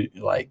to use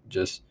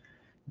just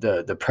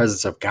the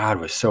presence of God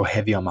was so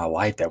heavy on my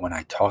life that when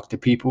I talked to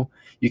people,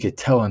 you could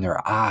tell in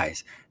their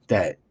eyes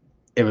that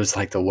it was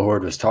like the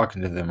Lord was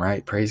talking to them,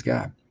 right? Praise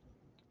God.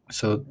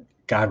 So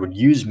God would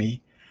use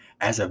me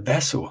as a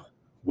vessel.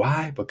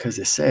 Why? Because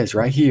it says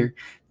right here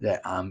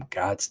that I'm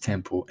God's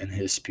temple and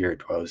his spirit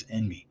dwells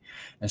in me.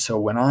 And so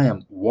when I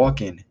am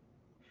walking,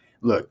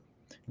 look,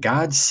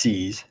 God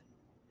sees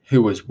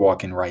who is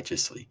walking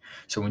righteously.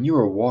 So when you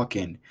are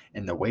walking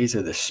in the ways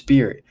of the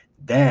Spirit,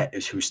 that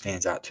is who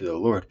stands out to the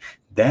Lord.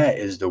 That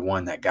is the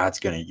one that God's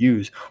going to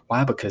use.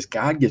 Why? Because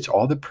God gets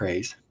all the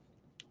praise,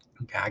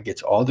 God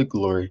gets all the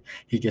glory,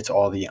 he gets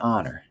all the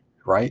honor,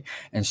 right?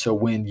 And so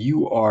when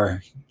you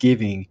are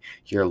giving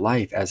your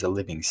life as a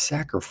living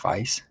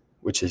sacrifice,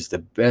 which is the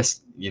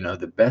best,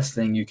 the best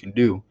thing you can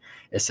do,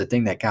 it's the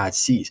thing that God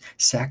sees.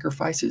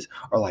 Sacrifices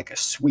are like a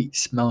sweet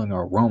smelling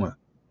aroma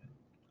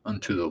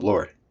unto the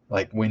Lord.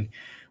 Like when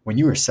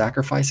you are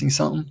sacrificing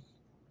something,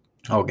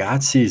 oh,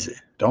 God sees it.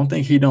 Don't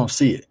think he don't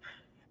see it.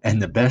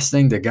 And the best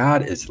thing to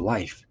God is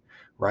life,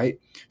 right?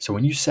 So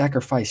when you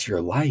sacrifice your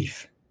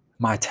life,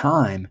 my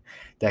time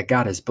that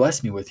God has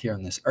blessed me with here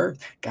on this earth,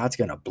 God's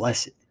going to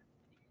bless it.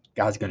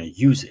 God's going to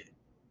use it.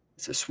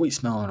 It's a sweet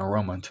smell and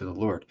aroma unto the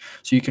Lord.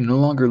 So you can no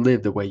longer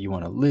live the way you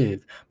want to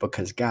live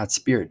because God's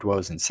spirit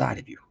dwells inside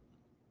of you.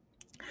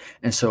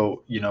 And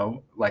so,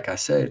 like I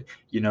said,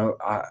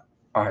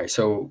 all right.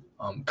 So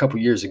a couple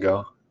years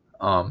ago,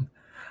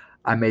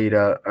 I made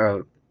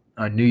a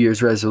New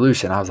Year's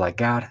resolution. I was like,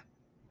 God,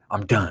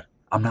 I'm done.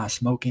 I'm not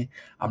smoking.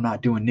 I'm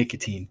not doing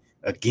nicotine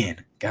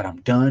again. God, I'm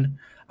done.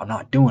 I'm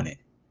not doing it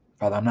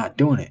Father, I'm not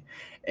doing it.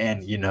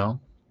 And,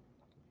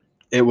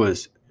 it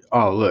was,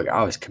 oh, look,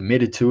 I was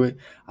committed to it.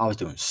 I was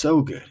doing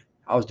so good.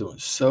 I was doing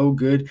so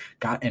good.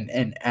 God,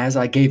 and as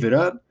I gave it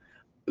up,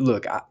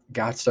 look,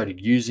 God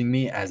started using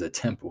me as a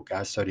temple.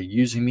 God started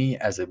using me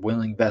as a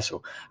willing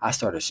vessel. I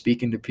started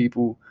speaking to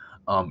people.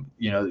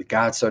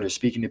 God started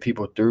speaking to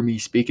people through me,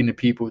 speaking to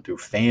people through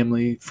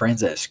family,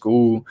 friends at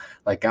school.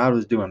 Like God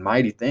was doing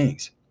mighty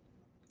things.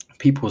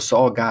 People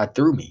saw God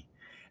through me.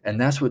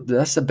 And that's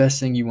the best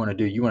thing you want to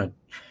do.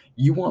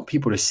 You want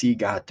people to see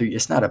God through you.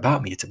 It's not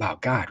about me, it's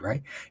about God,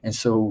 right? And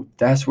so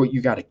that's what you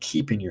got to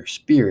keep in your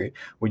spirit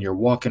when you're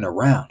walking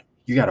around.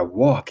 You got to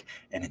walk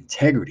in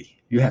integrity.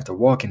 You have to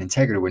walk in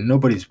integrity when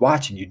nobody's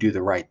watching you do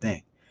the right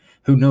thing.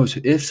 Who knows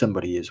if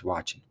somebody is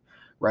watching,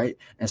 right?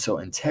 And so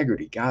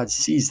integrity, God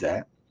sees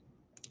that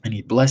and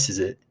he blesses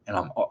it, and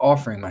I'm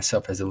offering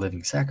myself as a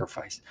living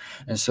sacrifice.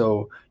 And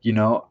so,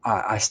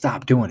 I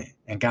stopped doing it,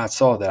 and God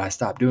saw that I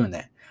stopped doing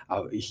that.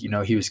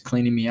 He was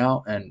cleaning me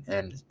out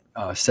and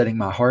setting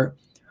my heart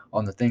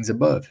on the things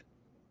above.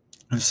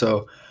 And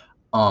so,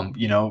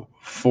 4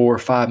 or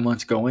 5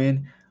 months go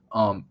in,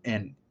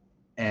 and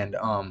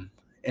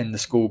in the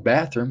school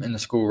bathroom, in the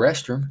school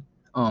restroom,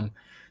 um,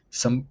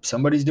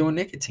 somebody's doing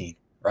nicotine,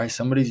 right?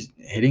 Somebody's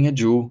hitting a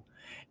jewel,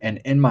 and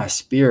in my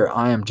spirit,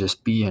 I am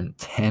just being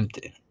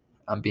tempted.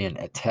 I'm being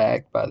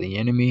attacked by the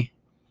enemy,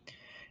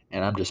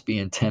 and I'm just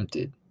being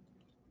tempted.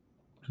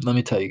 Let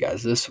me tell you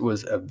guys, this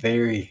was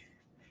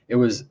it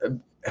was,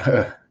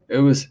 it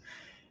was,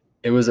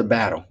 it was a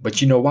battle. But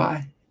you know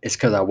why? It's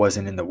because I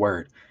wasn't in the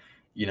Word.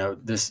 I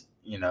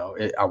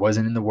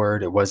wasn't in the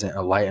Word. It wasn't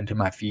a light unto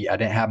my feet. I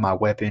didn't have my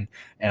weapon,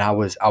 and I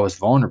was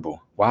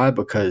vulnerable. Why?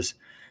 Because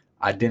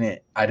I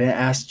didn't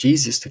ask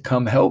Jesus to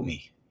come help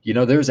me.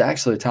 There was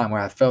actually a time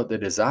where I felt the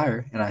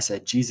desire, and I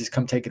said, Jesus,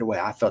 come take it away.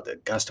 I felt the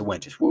gust of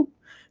wind, just whoop,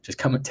 just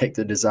come and take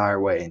the desire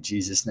away in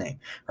Jesus' name,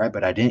 right?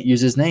 But I didn't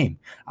use his name.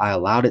 I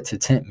allowed it to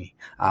tempt me.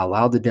 I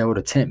allowed the devil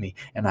to tempt me,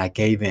 and I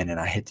gave in and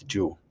I hit the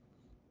jewel.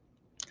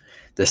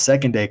 The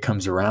second day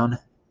comes around.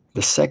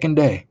 The second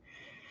day,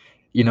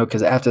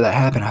 because after that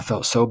happened, I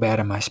felt so bad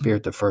in my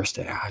spirit the first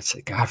day. I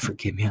said, God,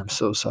 forgive me. I'm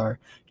so sorry,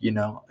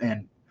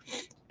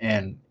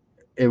 and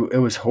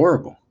it was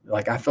horrible.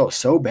 Like I felt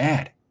so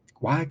bad.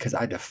 Why? Because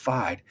I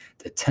defied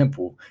the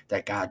temple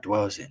that God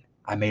dwells in.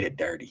 I made it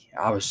dirty.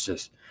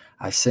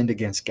 I sinned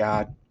against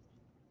God.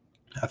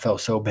 I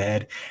felt so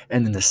bad.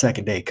 And then the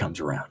second day comes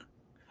around.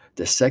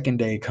 The second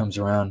day comes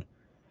around,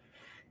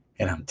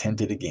 and I'm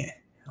tempted again.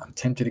 I'm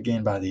tempted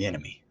again by the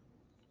enemy.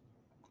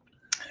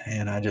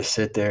 And I just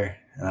sit there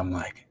and I'm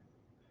like,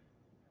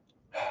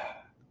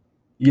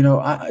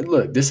 I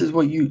look, this is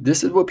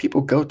what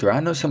people go through. I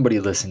know somebody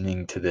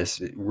listening to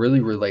this really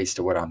relates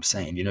to what I'm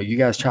saying. You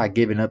guys try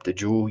giving up the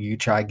jewel, you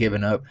try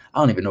giving up. I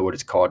don't even know what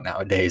it's called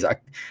nowadays. I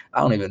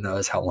don't even know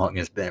that's how long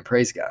it's been.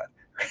 Praise God.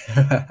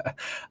 I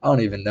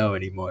don't even know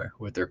anymore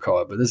what they're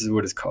called, but this is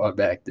what it's called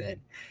back then,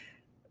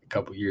 a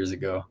couple years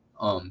ago.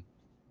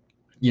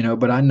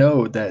 But I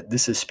know that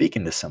this is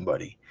speaking to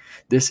somebody.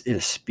 This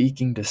is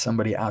speaking to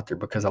somebody out there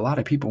because a lot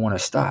of people want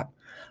to stop.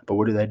 But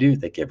what do?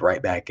 They get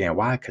right back in.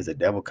 Why? Because the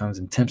devil comes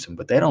and tempts them.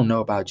 But they don't know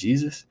about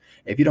Jesus.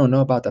 If you don't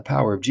know about the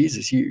power of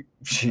Jesus, you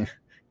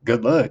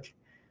good luck.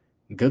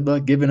 Good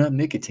luck giving up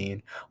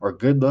nicotine, or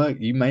good luck,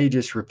 you may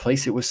just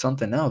replace it with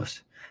something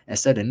else.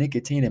 Instead of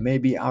nicotine, it may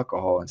be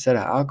alcohol. Instead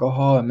of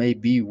alcohol, it may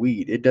be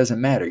weed. It doesn't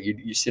matter.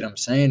 You see what I'm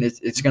saying?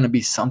 It's going to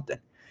be something.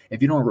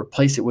 If you don't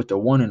replace it with the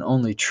one and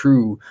only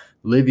true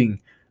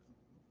living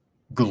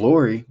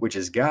glory, which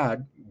is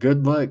God,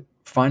 good luck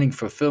finding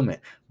fulfillment.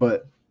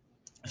 But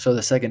so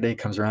the second day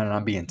comes around and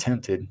I'm being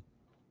tempted.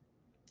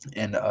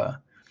 And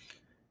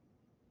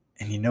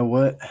you know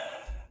what?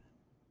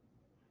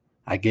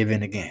 I give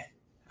in again.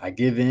 I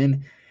give in,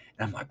 and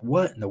I'm like,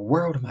 what in the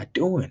world am I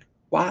doing?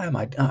 Why am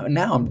I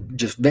now? I'm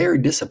just very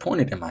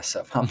disappointed in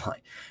myself. I'm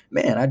like,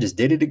 man, I just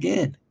did it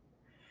again.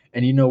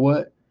 And you know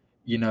what?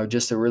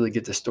 Just to really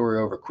get the story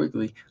over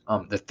quickly,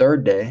 the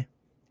third day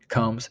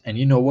comes, and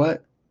you know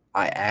what?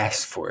 I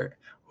asked for it.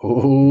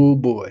 Oh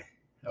boy.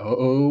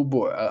 Oh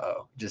boy.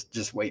 Uh-oh.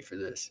 Just wait for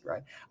this,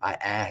 right? I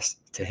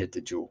asked to hit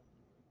the jewel.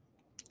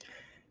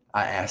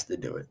 I asked to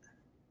do it.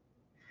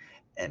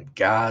 And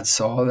God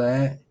saw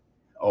that.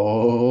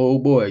 Oh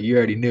boy, you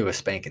already knew a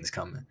spanking's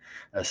coming.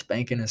 A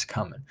spanking is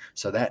coming.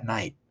 So that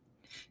night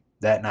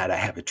I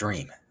have a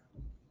dream.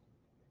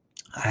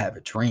 I have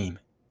a dream,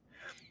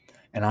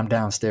 and I'm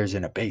downstairs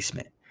in a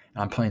basement.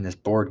 And I'm playing this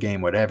board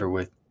game, whatever,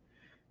 with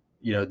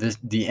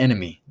the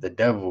enemy, the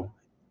devil.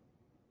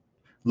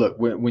 Look,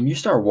 when you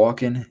start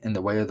walking in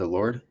the way of the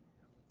Lord,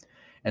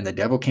 and the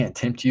devil can't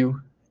tempt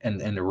you in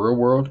the real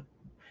world,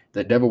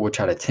 the devil will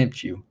try to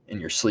tempt you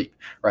in your sleep,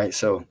 right?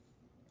 So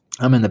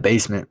I'm in the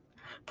basement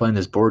playing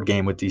this board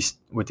game with these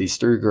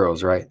three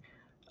girls, right?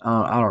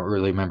 I don't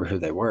really remember who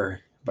they were,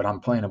 but I'm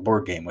playing a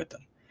board game with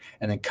them,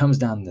 and then comes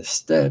down the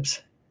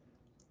steps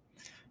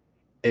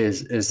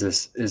is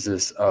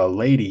this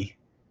lady,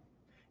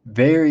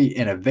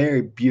 in a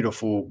very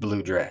beautiful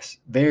blue dress,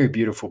 very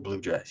beautiful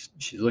blue dress.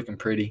 She's looking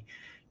pretty,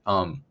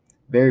 um,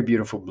 very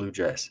beautiful blue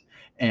dress.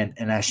 And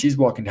as she's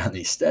walking down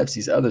these steps,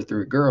 these other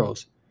three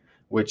girls,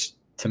 which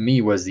to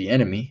me was the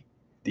enemy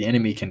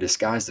can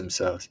disguise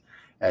themselves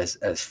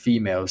as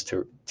females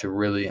to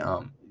really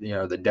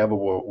the devil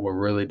will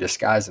really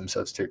disguise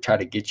themselves to try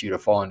to get you to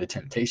fall into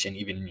temptation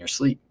even in your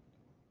sleep.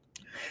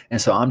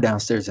 And so I'm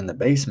downstairs in the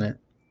basement,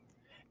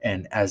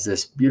 and as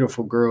this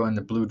beautiful girl in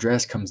the blue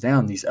dress comes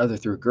down, these other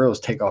three girls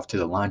take off to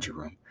the laundry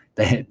room.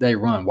 They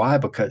run. Why?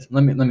 Because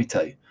let me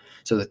tell you.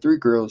 So the three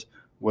girls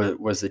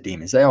was the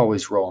demons. They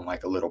always roll in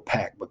like a little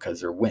pack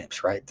because they're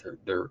wimps, right?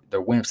 They're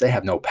wimps. They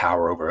have no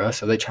power over us,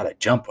 so they try to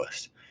jump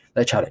us.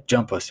 They try to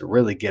jump us to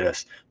really get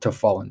us to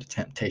fall into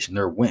temptation.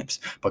 They're wimps.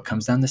 But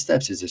comes down the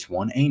steps is this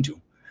one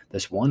angel.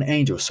 This one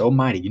angel so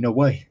mighty. You know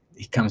what?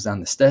 He comes down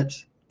the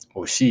steps.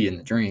 Well, she in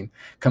the dream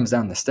comes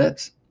down the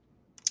steps,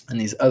 and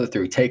these other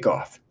three take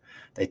off.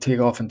 They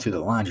take off into the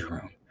laundry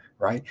room,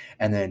 right?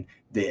 And then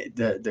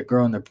the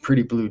girl in the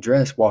pretty blue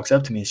dress walks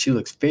up to me, and she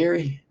looks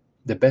the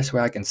best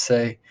way I can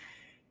say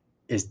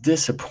is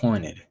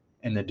disappointed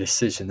in the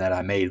decision that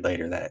I made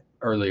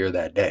earlier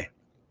that day.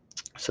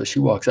 So she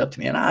walks up to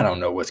me, and I don't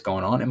know what's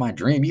going on in my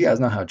dream. You guys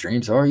know how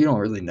dreams are. You don't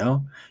really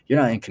know. You're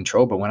not in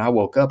control. But when I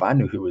woke up, I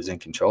knew who was in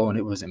control, and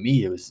it wasn't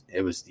me. It was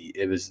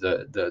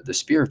the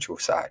spiritual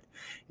side.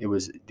 It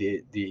was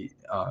the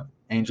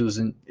angels,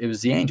 and it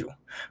was the angel,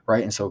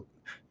 right? And so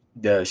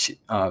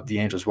the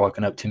angel's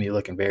walking up to me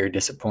looking very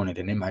disappointed,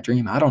 and in my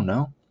dream, I don't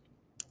know.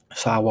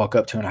 So I walk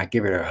up to her and I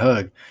give her a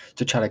hug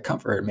to try to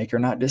comfort her, make her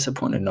not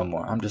disappointed no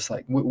more. I'm just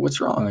like,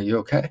 what's wrong? Are you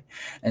okay?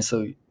 And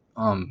so,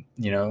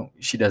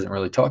 she doesn't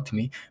really talk to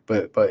me,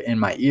 but in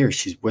my ear,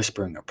 she's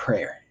whispering a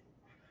prayer.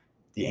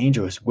 The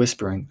angel is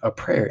whispering a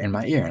prayer in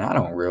my ear, and I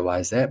don't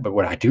realize that. But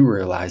what I do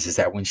realize is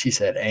that when she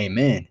said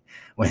amen,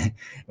 when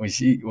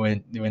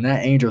that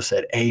angel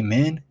said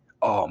amen,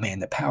 oh man,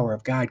 the power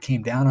of God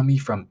came down on me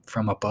from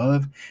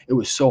above. It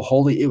was so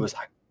holy. It was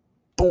like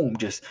boom,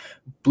 just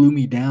blew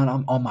me down.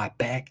 I'm on my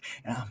back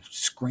and I'm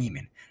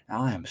screaming.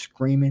 I am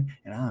screaming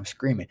and I'm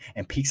screaming.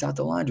 And peeks out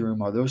the laundry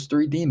room are those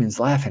three demons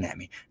laughing at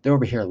me. They're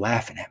over here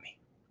laughing at me.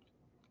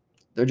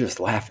 They're just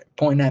laughing,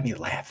 pointing at me,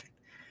 laughing.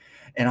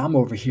 And I'm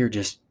over here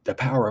just the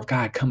power of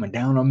God coming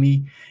down on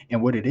me.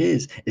 And what it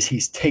is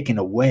he's taking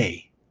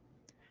away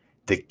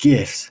the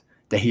gifts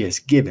that he has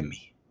given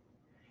me.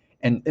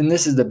 And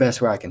this is the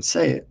best way I can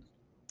say it,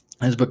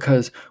 is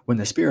because when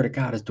the Spirit of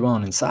God is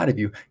dwelling inside of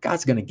you,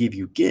 God's going to give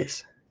you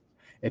gifts.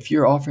 If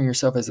you're offering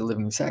yourself as a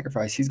living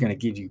sacrifice, he's going to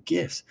give you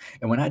gifts.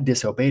 And when I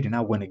disobeyed and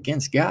I went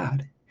against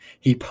God,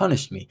 he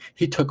punished me.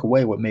 He took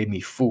away what made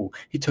me full.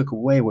 He took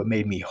away what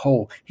made me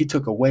whole. He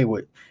took away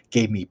what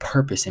gave me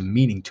purpose and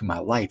meaning to my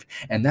life.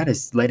 And that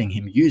is letting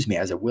him use me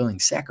as a willing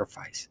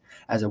sacrifice,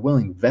 as a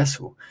willing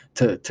vessel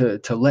to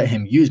let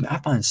him use me. I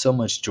find so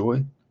much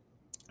joy,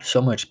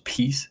 so much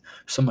peace,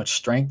 so much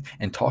strength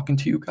in talking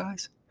to you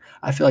guys.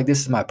 I feel like this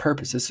is my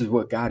purpose. This is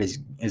what God is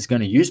going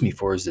to use me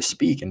for, is to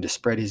speak and to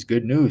spread his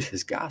good news,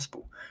 his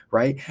gospel,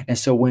 right? And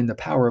so when the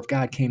power of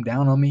God came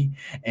down on me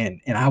and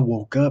I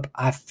woke up,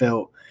 I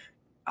felt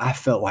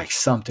like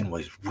something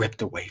was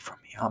ripped away from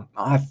me.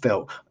 I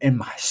felt in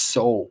my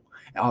soul.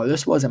 Oh,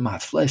 this wasn't my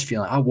flesh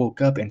feeling. I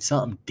woke up and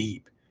something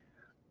deep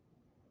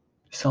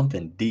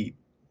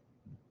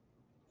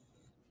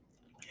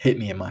hit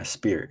me in my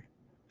spirit,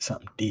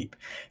 something deep.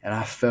 And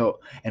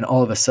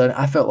all of a sudden,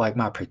 I felt like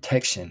my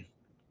protection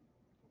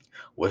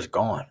was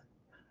gone.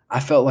 I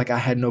felt like I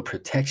had no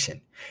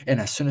protection. And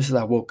as soon as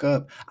I woke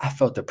up, I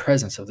felt the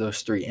presence of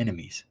those three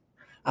enemies.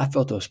 I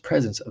felt those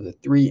presence of the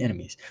three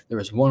enemies. There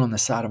was one on the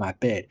side of my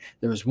bed.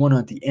 There was one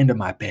at the end of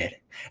my bed.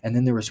 And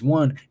then there was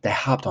one that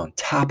hopped on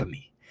top of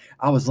me.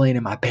 I was laying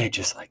in my bed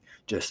just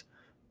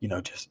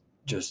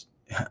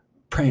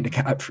praying to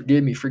God,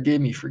 forgive me.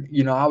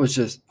 I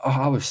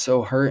was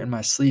so hurt in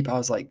my sleep. I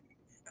was like,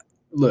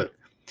 look,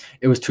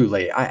 it was too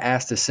late. I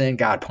asked to sin,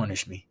 God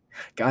punished me.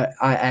 God,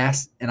 I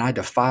asked and I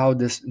defiled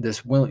this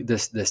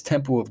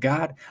temple of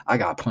God. I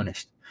got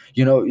punished.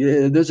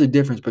 There's a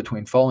difference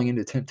between falling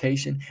into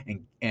temptation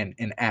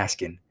and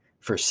asking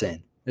for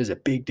sin. There's a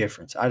big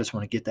difference. I just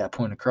want to get that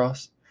point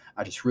across.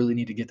 I just really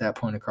need to get that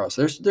point across.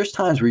 There's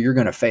times where you're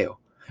going to fail.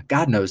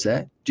 God knows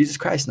that. Jesus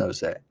Christ knows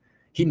that.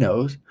 He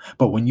knows.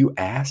 But when you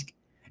ask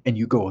and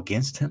you go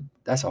against him,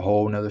 that's a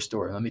whole nother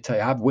story. Let me tell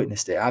you, I've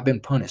witnessed it. I've been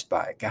punished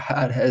by it.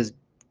 God has,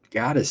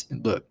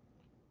 look,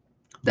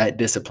 that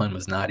discipline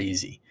was not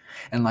easy.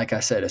 And like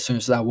I said, as soon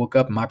as I woke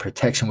up, my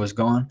protection was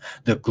gone.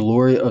 The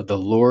glory of the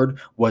Lord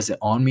wasn't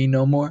on me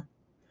no more.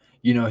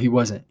 He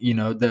wasn't,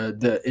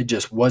 it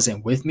just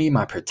wasn't with me.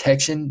 My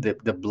protection,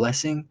 the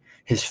blessing,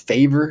 his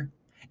favor,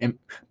 and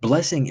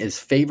blessing is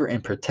favor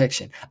and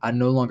protection. I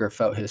no longer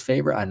felt his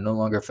favor. I no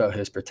longer felt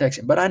his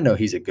protection, but I know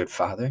he's a good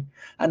father.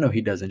 I know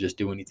he doesn't just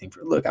do anything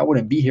look, I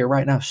wouldn't be here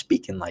right now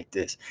speaking like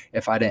this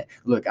if I didn't.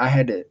 Look, I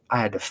had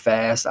to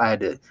fast. I had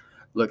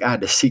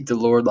to seek the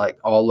Lord like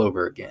all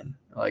over again.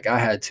 Like I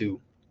had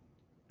to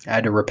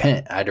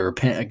repent. I had to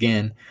repent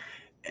again.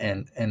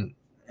 And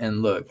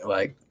look,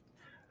 like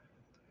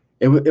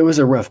it was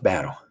a rough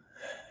battle.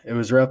 It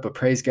was rough, but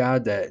praise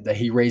God that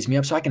he raised me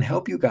up so I can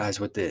help you guys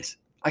with this.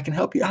 I can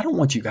help you. I don't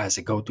want you guys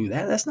to go through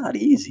that. That's not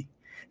easy.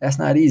 That's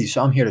not easy.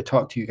 So I'm here to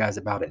talk to you guys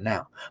about it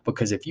now.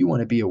 Because if you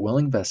want to be a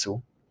willing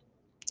vessel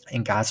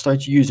and God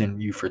starts using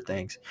you for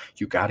things,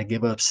 you got to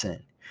give up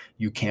sin.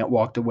 You can't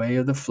walk the way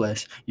of the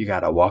flesh. You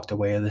got to walk the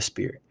way of the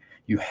spirit.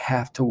 You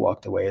have to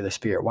walk the way of the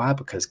spirit. Why?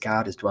 Because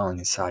God is dwelling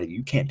inside of you.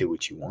 You can't do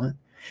what you want.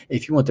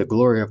 If you want the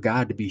glory of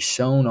God to be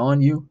shown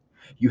on you,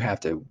 you have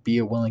to be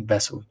a willing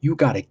vessel. You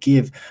got to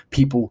give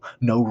people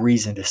no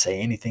reason to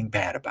say anything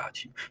bad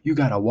about you. You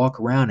got to walk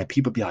around and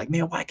people be like,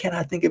 man, why can't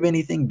I think of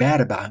anything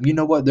bad about him? You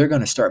know what? They're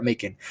going to start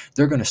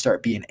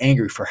being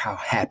angry for how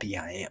happy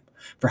I am,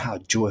 for how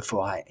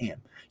joyful I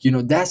am.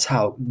 That's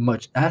how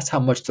much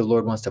the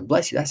Lord wants to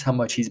bless you. That's how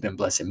much he's been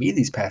blessing me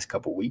these past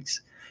couple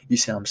weeks. You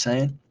see what I'm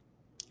saying?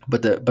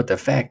 But the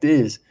fact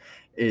is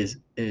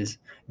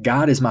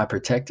God is my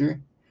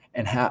protector,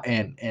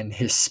 and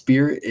his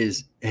spirit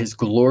is his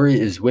glory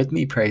is with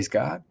me. Praise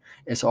God.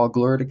 It's all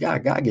glory to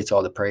God. God gets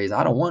all the praise.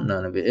 I don't want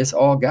none of it. It's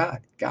all God.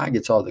 God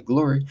gets all the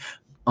glory.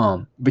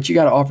 But you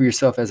got to offer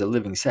yourself as a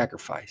living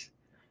sacrifice.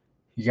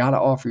 You got to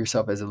offer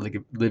yourself as a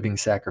living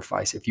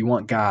sacrifice if you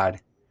want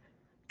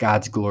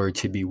God's glory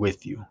to be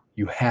with you.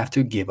 You have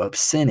to give up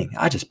sinning.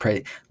 I just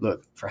pray.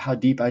 Look, for how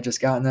deep I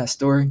just got in that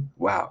story.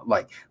 Wow.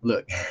 Like,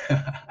 look,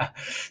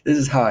 this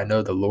is how I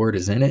know the Lord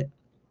is in it.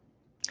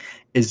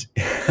 Is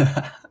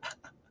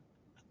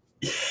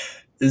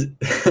is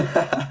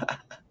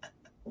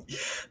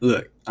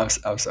look,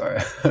 I'm sorry.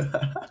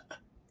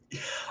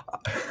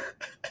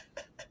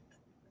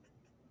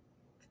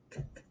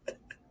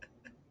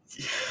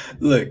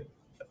 Look,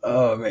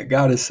 oh man,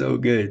 God is so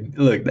good.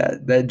 Look,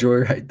 that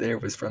joy right there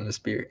was from the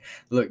Spirit.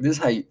 Look, this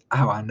is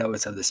how I know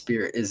it's of the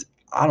Spirit is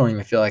I don't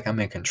even feel like I'm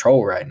in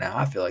control right now.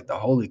 I feel like the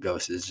Holy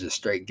Ghost is just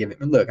straight giving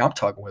me. Look, I'm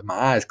talking with my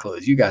eyes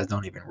closed. You guys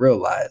don't even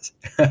realize.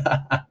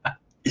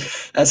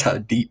 That's how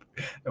deep.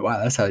 Wow,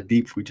 that's how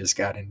deep we just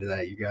got into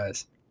that, you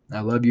guys.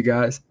 I love you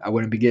guys. I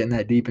wouldn't be getting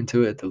that deep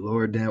into it. The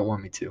Lord didn't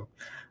want me to.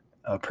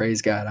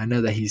 Praise God. I know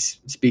that He's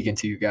speaking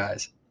to you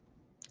guys.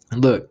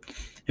 And look,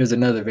 here's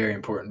another very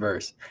important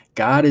verse.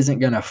 God isn't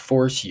going to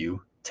force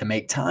you to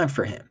make time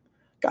for Him.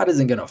 God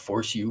isn't going to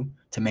force you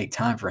to make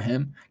time for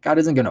Him. God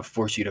isn't going to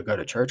force you to go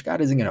to church. God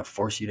isn't going to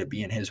force you to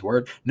be in His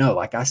Word. No,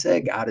 like I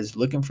said, God is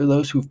looking for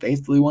those who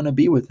faithfully want to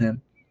be with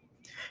Him.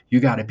 You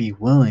got to be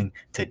willing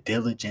to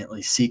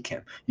diligently seek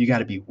Him. You got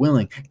to be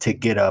willing to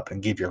get up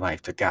and give your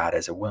life to God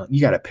as a willing. You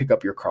got to pick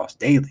up your cross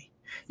daily.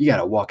 You got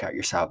to walk out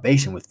your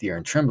salvation with fear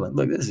and trembling.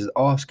 Look, this is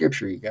all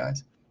scripture, you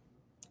guys.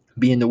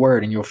 Be in the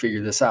Word and you'll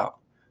figure this out.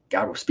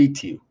 God will speak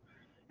to you.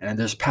 And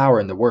there's power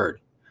in the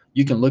Word.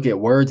 You can look at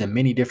words in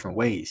many different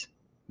ways.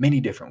 Many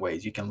different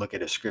ways. You can look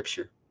at a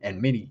scripture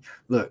and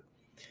look,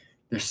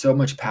 there's so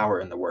much power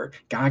in the Word.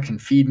 God can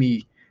feed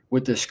me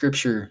with the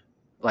scripture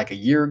like a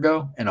year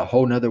ago, and a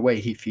whole nother way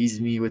He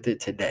feeds me with it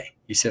today.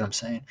 You see what I'm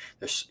saying?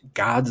 There's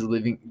God's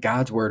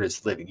Word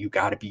is living. You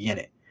got to be in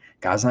it.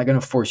 God's not going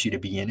to force you to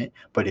be in it,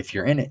 but if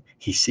you're in it,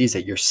 He sees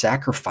that you're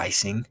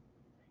sacrificing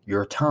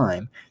your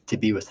time to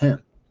be with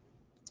Him.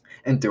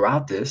 And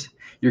throughout this,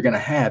 you're going to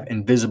have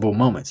invisible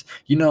moments.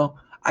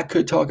 I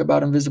could talk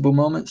about invisible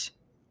moments,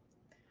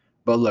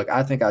 but look,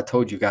 I think I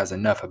told you guys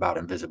enough about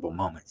invisible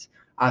moments.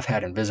 I've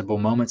had invisible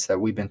moments that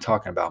we've been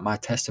talking about. My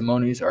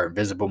testimonies are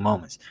invisible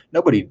moments.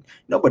 Nobody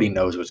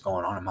knows what's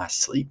going on in my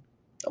sleep.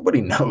 Nobody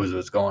knows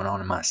what's going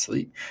on in my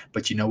sleep.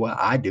 But you know what?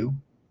 I do.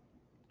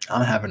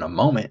 I'm having a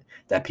moment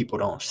that people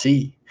don't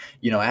see.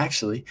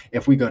 Actually,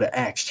 if we go to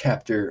Acts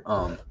chapter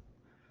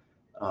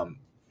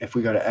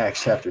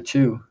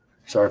 2,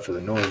 sorry for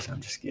the noise.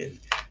 I'm just getting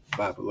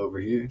Bible over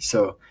here.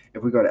 So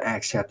if we go to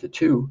Acts chapter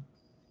 2,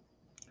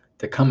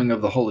 the coming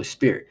of the Holy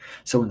Spirit.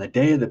 So in the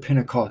day of the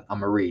Pentecost, I'm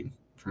going to read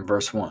from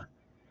verse 1.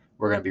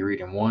 We're going to be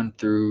reading 1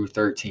 through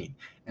 13.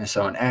 And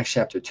so in Acts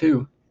chapter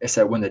 2, it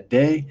said, when the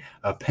day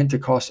of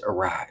Pentecost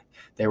arrived,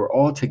 they were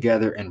all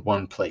together in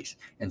one place.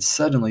 And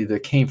suddenly there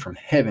came from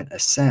heaven a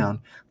sound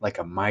like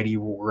a mighty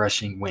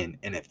rushing wind,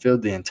 and it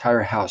filled the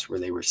entire house where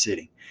they were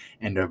sitting.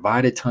 And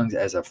divided tongues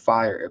as of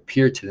fire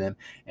appeared to them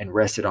and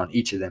rested on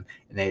each of them.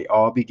 And they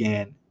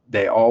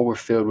all were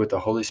filled with the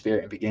Holy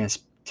Spirit and began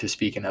to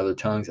speak in other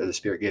tongues as the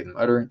Spirit gave them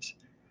utterance.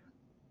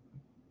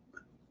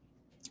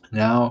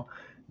 Now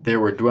there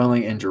were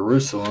dwelling in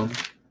Jerusalem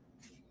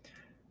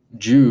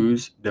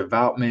Jews,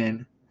 devout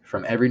men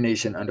from every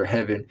nation under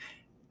heaven.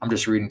 I'm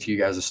just reading to you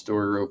guys a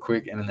story real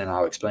quick, and then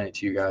I'll explain it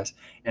to you guys.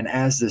 And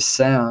at the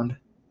sound,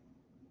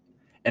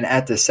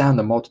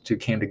 the multitude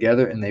came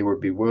together, and they were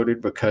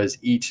bewildered because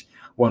each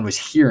one was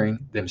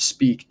hearing them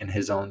speak in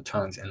his own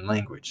tongues and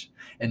language.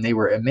 And they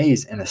were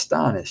amazed and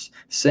astonished,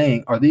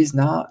 saying, are these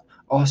not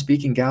all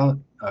speaking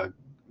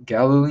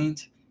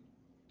Galileans?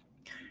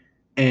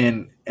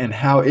 And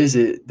how is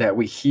it that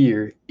we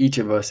hear each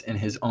of us in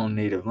his own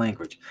native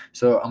language?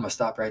 So I'm going to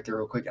stop right there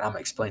real quick, and I'm going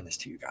to explain this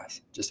to you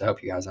guys, just to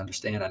help you guys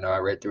understand. I know I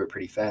read through it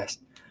pretty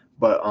fast.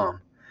 But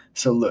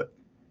so look,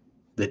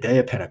 the day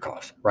of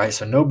Pentecost, right?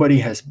 So nobody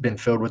has been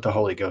filled with the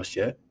Holy Ghost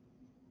yet,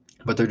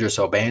 but they're just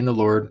obeying the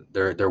Lord.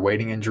 They're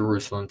waiting in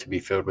Jerusalem to be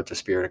filled with the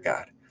Spirit of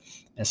God.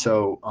 And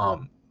so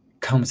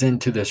comes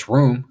into this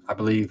room. I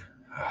believe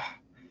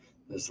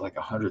there's like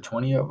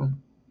 120 of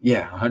them.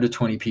 Yeah,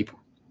 120 people.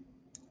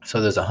 So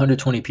there's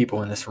 120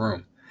 people in this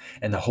room,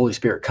 and the Holy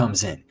Spirit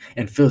comes in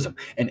and fills them.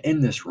 And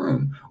in this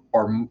room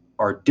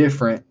are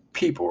different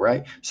people,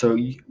 right? So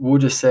we'll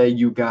just say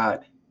you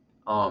got,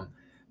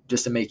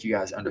 just to make you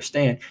guys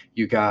understand,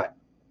 you got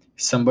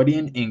somebody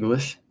in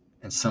English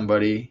and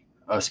somebody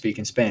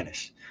speaking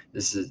Spanish.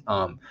 This is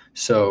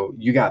so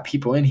you got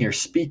people in here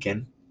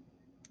speaking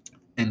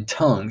in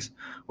tongues,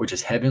 which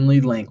is heavenly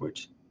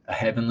language, a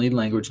heavenly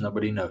language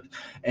nobody knows.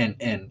 And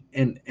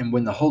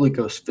when the Holy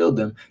Ghost filled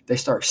them, they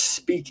start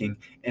speaking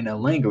in a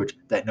language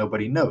that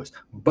nobody knows.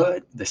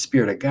 But the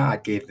Spirit of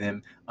God gave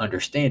them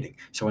understanding.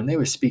 So when they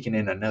were speaking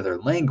in another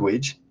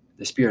language,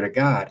 the Spirit of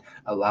God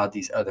allowed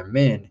these other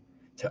men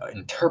to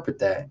interpret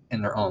that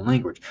in their own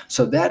language.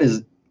 So that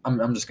is,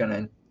 I'm just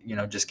gonna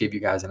just give you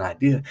guys an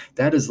idea.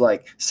 That is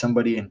like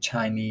somebody in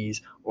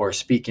Chinese or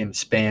speaking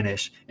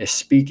Spanish is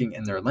speaking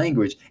in their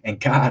language, and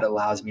God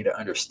allows me to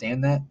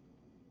understand that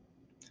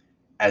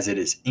as it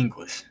is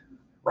English,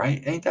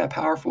 right? Ain't that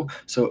powerful?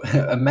 So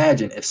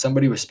imagine if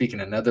somebody was speaking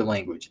another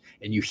language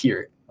and you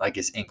hear it like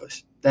it's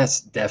English.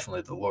 That's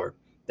definitely the Lord.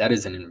 That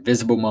is an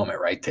invisible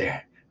moment right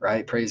there,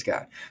 right? Praise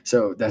God.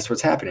 So that's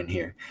what's happening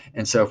here.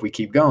 And so if we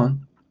keep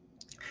going,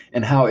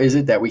 and how is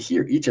it that we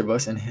hear each of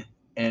us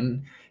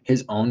in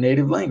his own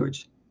native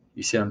language?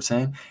 You see what I'm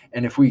saying?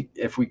 And if we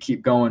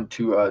keep going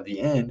to the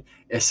end,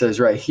 it says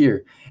right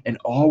here, and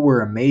all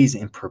were amazed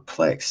and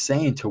perplexed,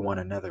 saying to one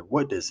another,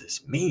 "What does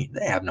this mean?"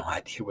 They have no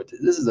idea what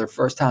this is. Their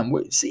first time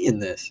seeing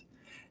this.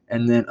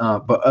 And then,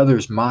 but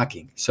others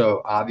mocking.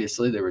 So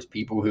obviously, there was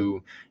people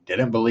who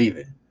didn't believe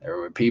it. There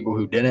were people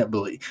who didn't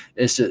believe.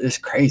 It's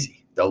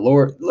crazy. The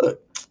Lord,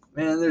 look,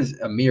 man, there's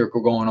a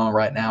miracle going on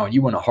right now, and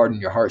you want to harden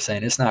your heart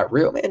saying it's not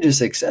real, man.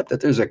 Just accept that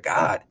there's a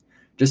God.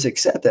 Just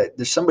accept that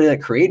there's somebody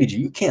that created you.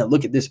 You can't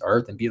look at this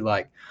earth and be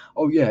like,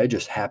 oh yeah, it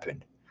just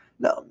happened.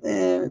 No,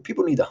 man,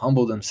 people need to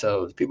humble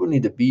themselves. People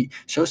need to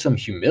show some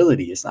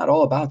humility. It's not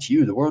all about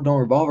you. The world don't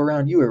revolve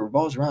around you. It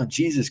revolves around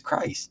Jesus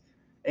Christ.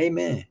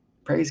 Amen.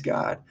 Praise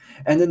God.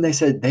 And then they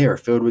said they are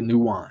filled with new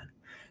wine.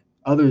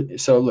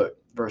 So look,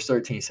 verse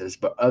 13 says,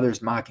 but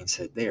others mocking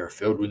said they are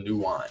filled with new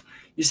wine.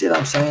 You see what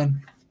I'm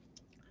saying?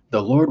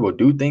 The Lord will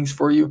do things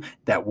for you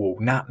that will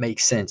not make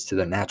sense to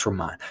the natural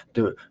mind.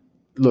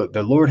 Look,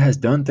 the Lord has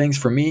done things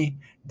for me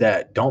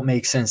that don't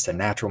make sense to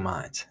natural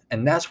minds.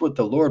 And that's what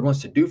the Lord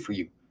wants to do for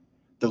you.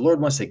 The Lord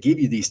wants to give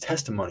you these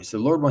testimonies. The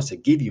Lord wants to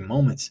give you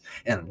moments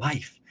in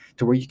life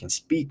to where you can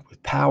speak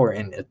with power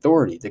and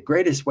authority. The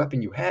greatest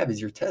weapon you have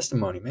is your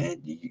testimony,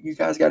 man. You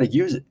guys got to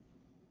use it.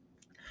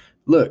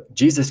 Look,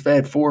 Jesus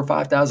fed 4,000 or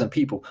 5,000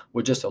 people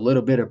with just a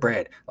little bit of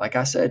bread. Like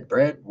I said,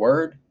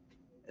 word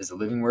is the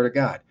living word of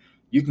God.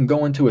 You can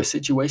go into a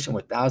situation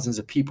with thousands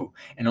of people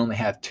and only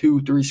have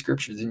 2-3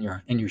 scriptures in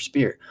your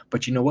spirit.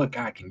 But you know what?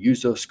 God can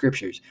use those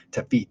scriptures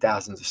to feed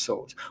thousands of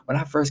souls. When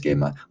I first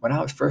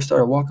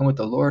started walking with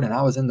the Lord and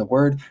I was in the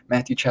Word,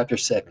 Matthew chapter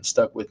 7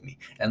 stuck with me.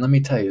 And let me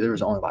tell you, there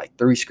was only like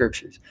 3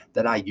 scriptures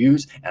that I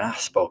used, and I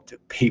spoke to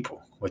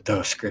people with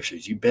those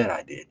scriptures. You bet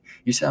I did.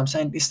 You see what I'm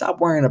saying? Stop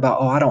worrying about,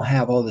 oh, I don't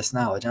have all this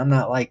knowledge. I'm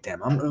not like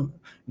them.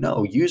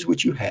 No, use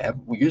what you have.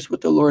 Use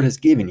what the Lord has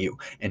given you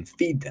and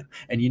feed them.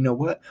 And you know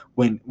what?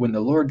 When the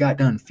Lord got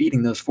done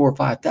feeding those 4,000 or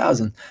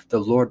 5,000, the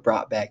Lord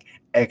brought back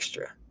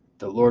extra.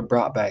 The Lord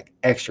brought back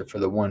extra for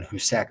the one who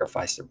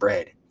sacrificed the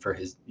bread for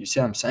his. You see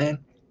what I'm saying?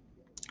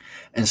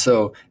 And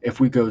so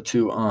if we go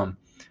to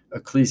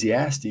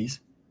Ecclesiastes,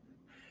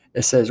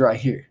 it says right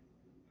here.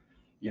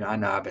 I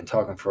know I've been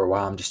talking for a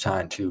while. I'm just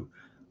trying to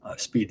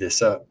speed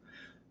this up.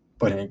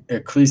 But in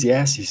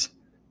Ecclesiastes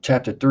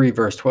chapter 3,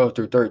 verse 12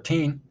 through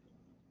 13,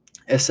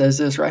 it says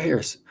this right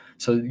here.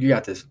 So you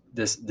got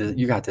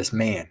this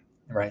man,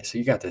 right? So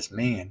you got this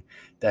man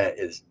that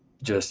is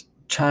just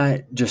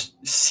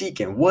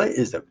seeking.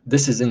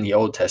 This is in the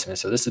Old Testament.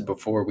 So this is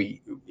before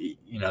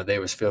they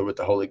was filled with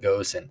the Holy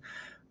Ghost and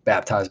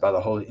baptized by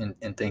the Holy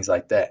and things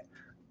like that.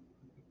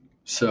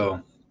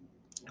 So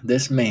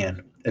this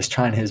man is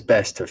trying his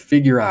best to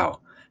figure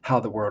out how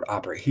the world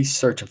operates. He's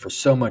searching for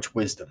so much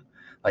wisdom.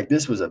 Like,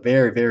 this was a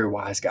very, very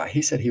wise guy.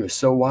 He said he was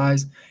so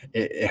wise,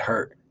 it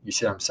hurt. You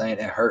see what I'm saying?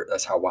 It hurt.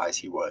 That's how wise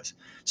he was.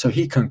 So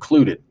he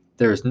concluded,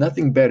 there is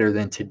nothing better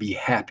than to be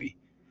happy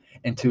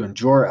and to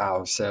enjoy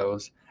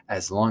ourselves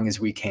as long as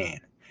we can.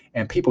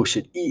 And people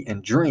should eat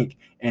and drink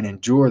and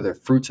enjoy the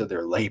fruits of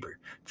their labor,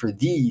 for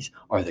these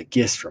are the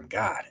gifts from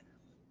God.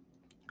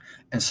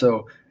 And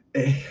so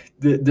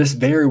this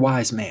very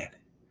wise man,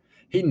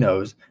 he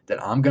knows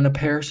that I'm going to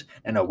perish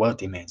and a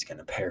wealthy man's going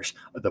to perish.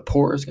 The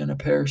poor is going to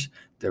perish.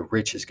 The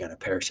rich is going to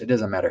perish. It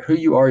doesn't matter who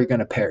you are, you're going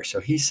to perish.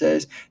 So he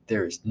says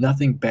there is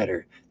nothing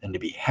better than to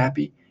be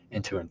happy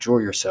and to enjoy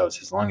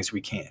yourselves as long as we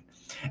can.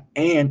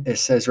 And it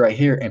says right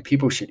here, and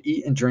people should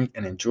eat and drink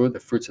and enjoy the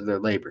fruits of their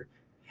labor.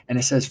 And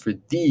it says, for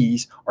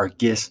these are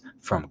gifts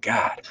from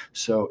God.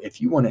 So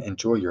if you want to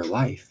enjoy your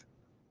life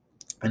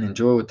and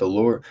enjoy with the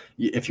Lord,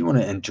 if you want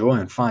to enjoy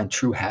and find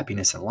true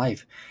happiness in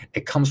life,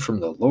 it comes from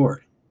the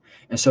Lord.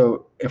 And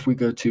so if we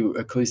go to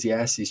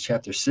Ecclesiastes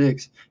chapter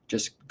 6,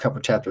 just a couple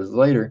chapters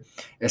later,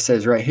 it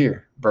says right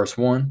here, verse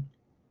 1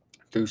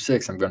 through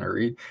 6, I'm going to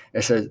read.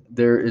 It says,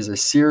 there's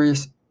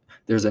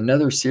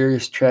another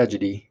serious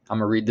tragedy. I'm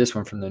going to read this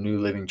one from the New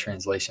Living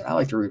Translation. I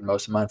like to read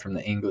most of mine from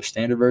the English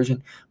Standard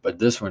Version, but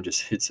this one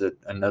just hits it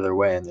another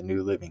way in the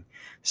New Living.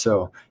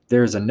 So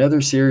there's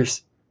another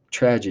serious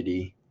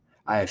tragedy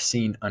I have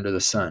seen under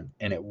the sun,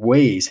 and it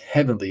weighs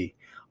heavily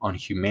on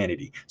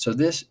humanity. So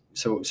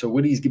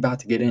what he's about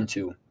to get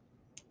into,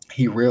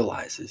 he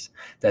realizes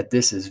that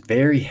this is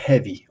very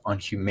heavy on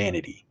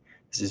humanity.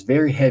 This is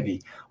very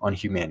heavy on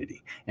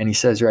humanity. And he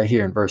says right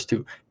here in verse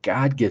 2,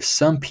 God gives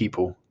some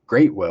people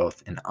great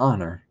wealth and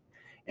honor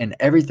and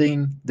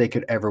everything they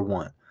could ever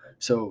want.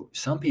 So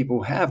some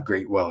people have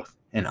great wealth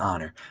and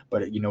honor,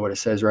 but you know what it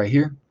says right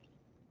here?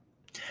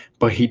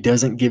 But he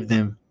doesn't give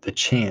them the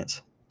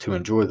chance to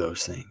enjoy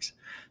those things.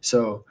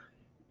 So,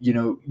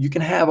 you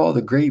can have all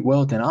the great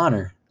wealth and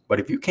honor,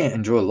 but if you can't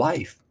enjoy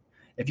life,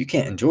 if you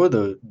can't enjoy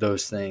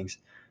those things,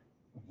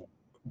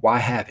 why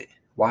have it?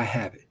 Why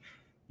have it?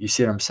 You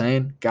see what I'm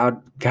saying?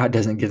 God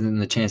doesn't give them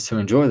the chance to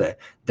enjoy that.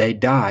 They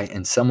die,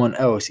 and someone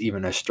else,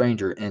 even a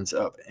stranger, ends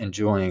up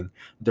enjoying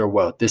their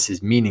wealth. This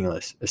is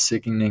meaningless, a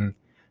sickening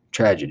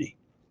tragedy.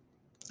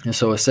 And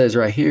so it says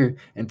right here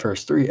in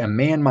verse 3, a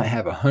man might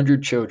have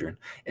 100 children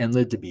and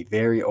live to be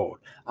very old.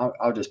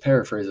 I'll just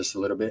paraphrase this a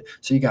little bit.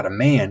 So you got a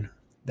man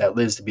that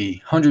lives to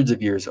be hundreds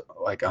of years,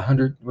 like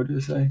 100, what did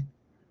it say?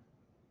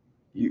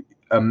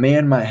 A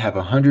man might have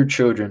 100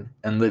 children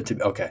and live to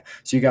be, okay.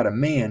 So you got a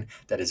man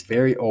that is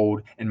very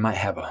old and might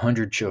have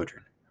 100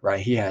 children,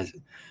 right? He has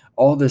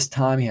all this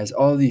time, he has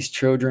all these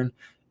children,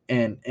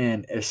 and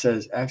it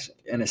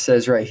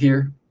says right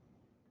here,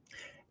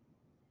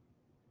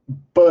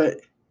 but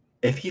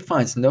if he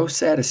finds no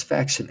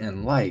satisfaction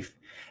in life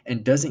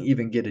and doesn't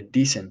even get a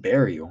decent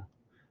burial,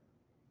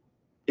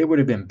 it would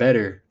have been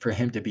better for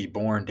him to be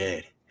born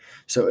dead.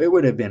 So it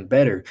would have been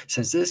better,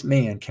 since this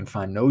man can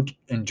find no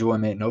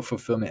enjoyment, no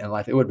fulfillment in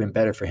life, it would have been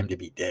better for him to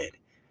be dead.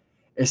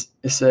 It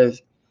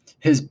says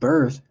his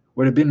birth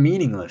would have been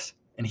meaningless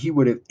and he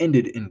would have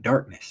ended in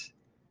darkness.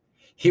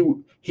 He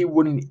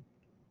wouldn't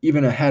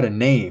even have had a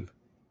name,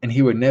 and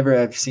he would never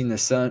have seen the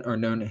sun or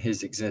known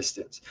his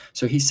existence.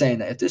 So he's saying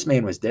that if this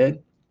man was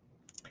dead,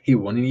 he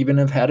wouldn't even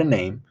have had a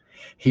name.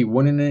 He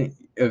wouldn't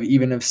have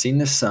even have seen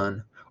the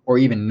sun or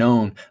even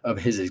known of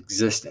his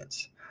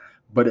existence.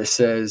 But it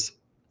says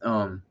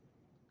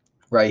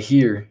right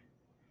here,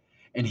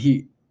 and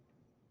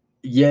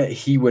yet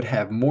he would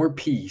have more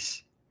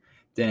peace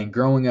than in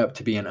growing up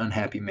to be an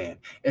unhappy man.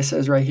 It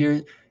says right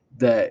here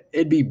that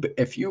it'd be,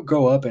 if you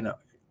grow up and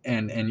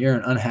you're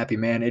an unhappy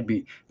man, it'd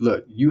be,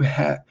 look, you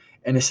have,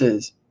 and it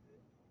says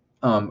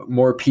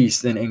more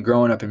peace than in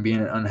growing up and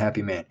being an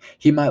unhappy man.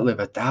 He might live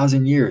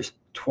 1,000 years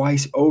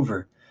twice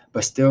over,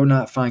 but still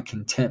not find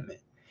contentment.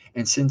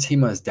 And since he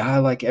must die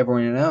like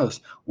everyone else,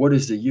 what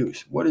is the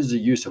use? What is the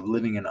use of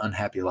living an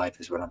unhappy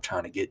life is what I'm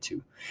trying to get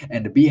to.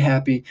 And to be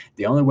happy,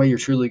 the only way you're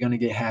truly going to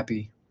get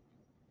happy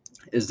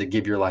is to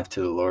give your life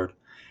to the Lord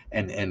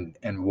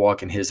and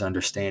walk in his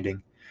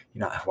understanding.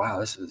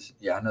 Wow,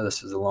 I know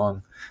this is a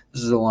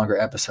longer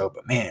episode,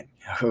 but man,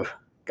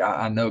 God,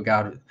 I know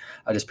God,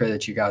 I just pray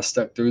that you guys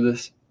stuck through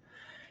this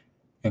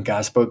and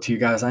God spoke to you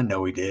guys. I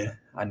know he did.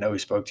 I know he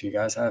spoke to you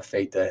guys. I have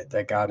faith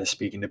that God is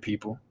speaking to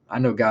people. I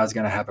know God's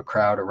going to have a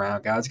crowd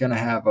around. God's going to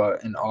have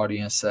an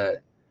audience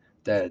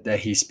that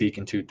he's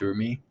speaking to through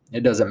me.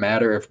 It doesn't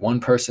matter if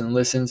one person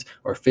listens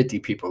or 50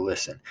 people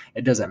listen.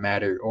 It doesn't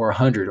matter, or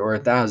 100 or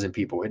 1,000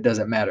 people. It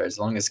doesn't matter. As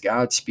long as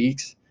God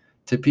speaks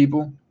to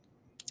people,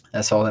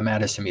 that's all that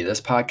matters to me.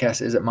 This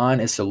podcast isn't mine,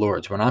 it's the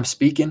Lord's. When I'm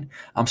speaking,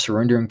 I'm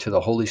surrendering to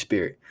the Holy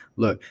Spirit.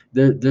 Look,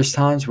 there's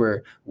times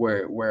where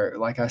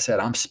like I said,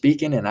 I'm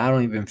speaking and I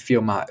don't even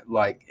feel I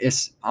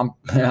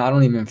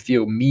don't even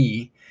feel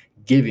me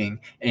giving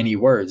any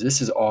words.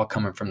 This is all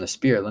coming from the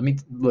Spirit. Let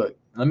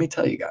me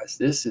tell you guys,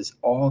 this is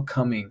all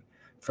coming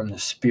from the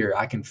Spirit.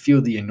 I can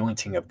feel the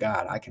anointing of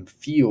God. I can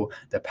feel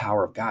the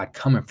power of God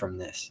coming from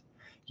this.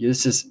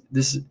 This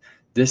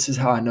is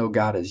how I know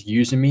God is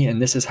using me, and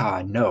this is how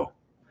I know.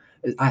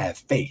 I have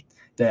faith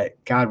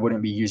that God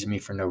wouldn't be using me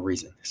for no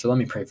reason. So let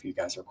me pray for you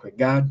guys real quick.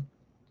 God,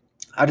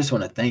 I just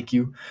want to thank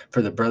you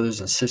for the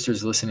brothers and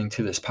sisters listening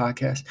to this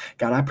podcast.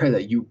 God, I pray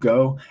that you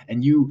go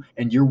and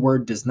your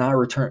word does not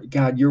return.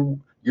 God, your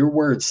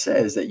word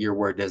says that your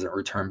word doesn't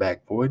return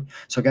back void.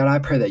 So God, I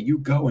pray that you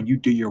go and you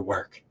do your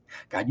work.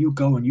 God, you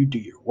go and you do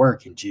your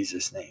work in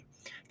Jesus' name.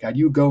 God,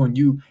 you go and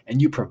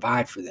you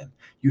provide for them.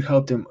 You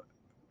help them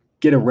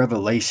get a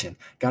revelation.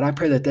 God, I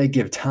pray that they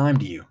give time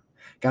to you.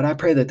 God, I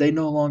pray that they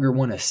no longer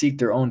want to seek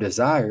their own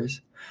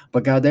desires,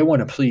 but God, they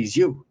want to please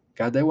you.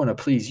 God, they want to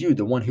please you,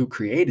 the one who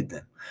created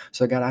them.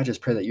 So God, I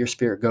just pray that your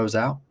Spirit goes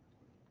out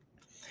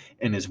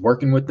and is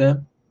working with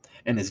them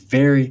and is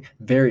very,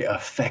 very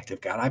effective.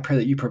 God, I pray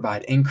that you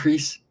provide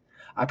increase.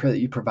 I pray that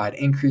you provide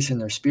increase in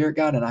their spirit,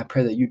 God, and I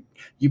pray that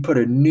you put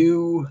a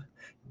new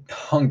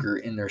hunger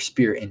in their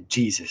spirit in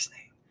Jesus'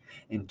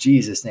 name. In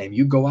Jesus' name,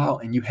 you go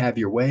out and you have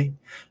your way.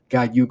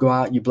 God, you go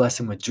out, you bless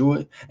them with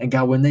joy. And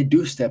God, when they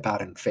do step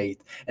out in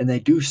faith and they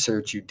do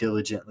search you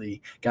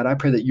diligently, God, I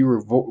pray that you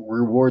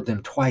reward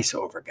them twice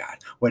over, God.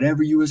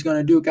 Whatever you was going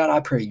to do, God, I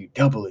pray you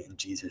double it in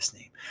Jesus'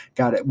 name.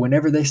 God,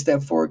 whenever they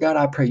step forward, God,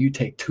 I pray you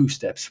take 2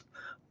 steps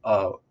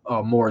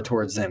more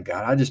towards them,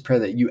 God. I just pray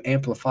that you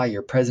amplify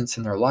your presence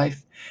in their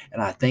life.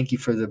 And I thank you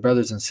for the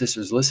brothers and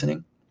sisters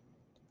listening.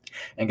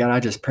 And God, I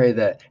just pray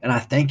that, and I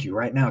thank you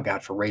right now,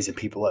 God, for raising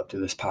people up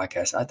through this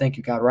podcast. I thank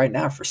you, God, right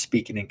now for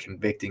speaking and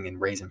convicting and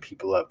raising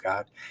people up,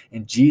 God.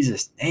 In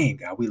Jesus' name,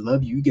 God, we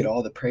love you. You get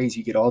all the praise,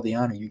 you get all the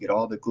honor, you get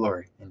all the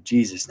glory. In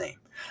Jesus' name.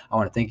 I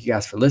want to thank you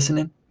guys for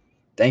listening.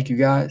 Thank you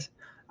guys.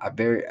 I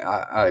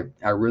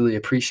really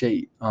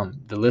appreciate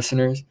the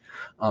listeners.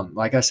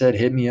 Like I said,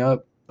 hit me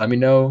up. Let me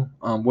know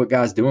what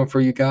God's doing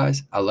for you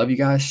guys. I love you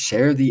guys.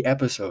 Share the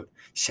episode.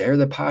 Share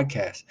the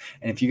podcast.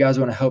 And if you guys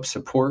want to help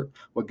support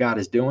what God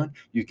is doing,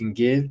 you can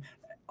give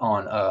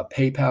on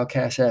PayPal,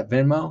 Cash App,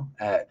 Venmo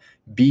at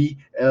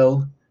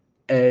BLA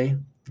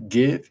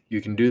Give.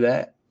 You can do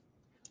that.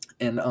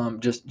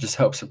 And just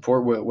help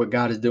support what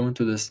God is doing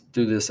through this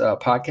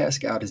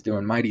podcast. God is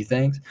doing mighty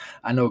things.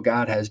 I know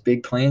God has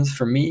big plans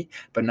for me,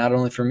 but not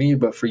only for me,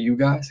 but for you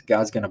guys.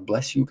 God's going to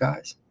bless you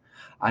guys.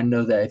 I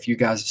know that if you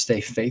guys stay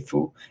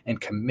faithful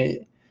and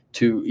commit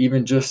to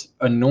even just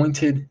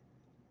anointed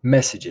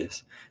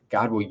messages,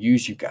 God will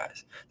use you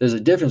guys. There's a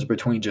difference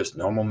between just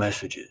normal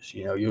messages.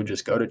 You'll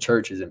just go to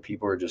churches and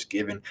people are just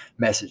giving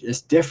messages.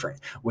 It's different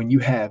when you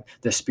have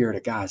the Spirit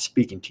of God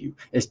speaking to you.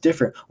 It's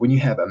different when you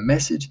have a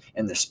message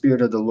and the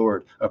Spirit of the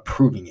Lord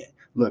approving it.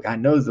 Look, I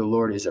know the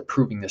Lord is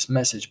approving this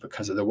message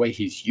because of the way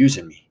He's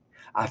using me.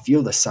 I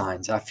feel the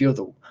signs. I feel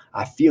it.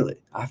 I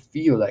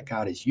feel that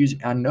God is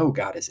using. I know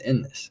God is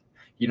in this.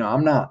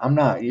 I'm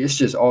not, it's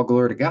just all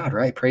glory to God,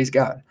 right? Praise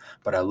God.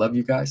 But I love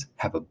you guys.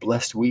 Have a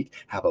blessed week.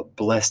 Have a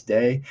blessed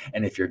day.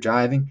 And if you're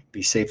driving,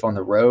 be safe on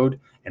the road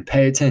and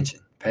pay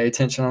attention. Pay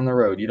attention on the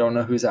road. You don't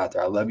know who's out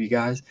there. I love you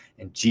guys.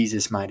 In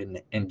Jesus' mighty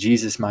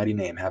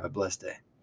name, have a blessed day.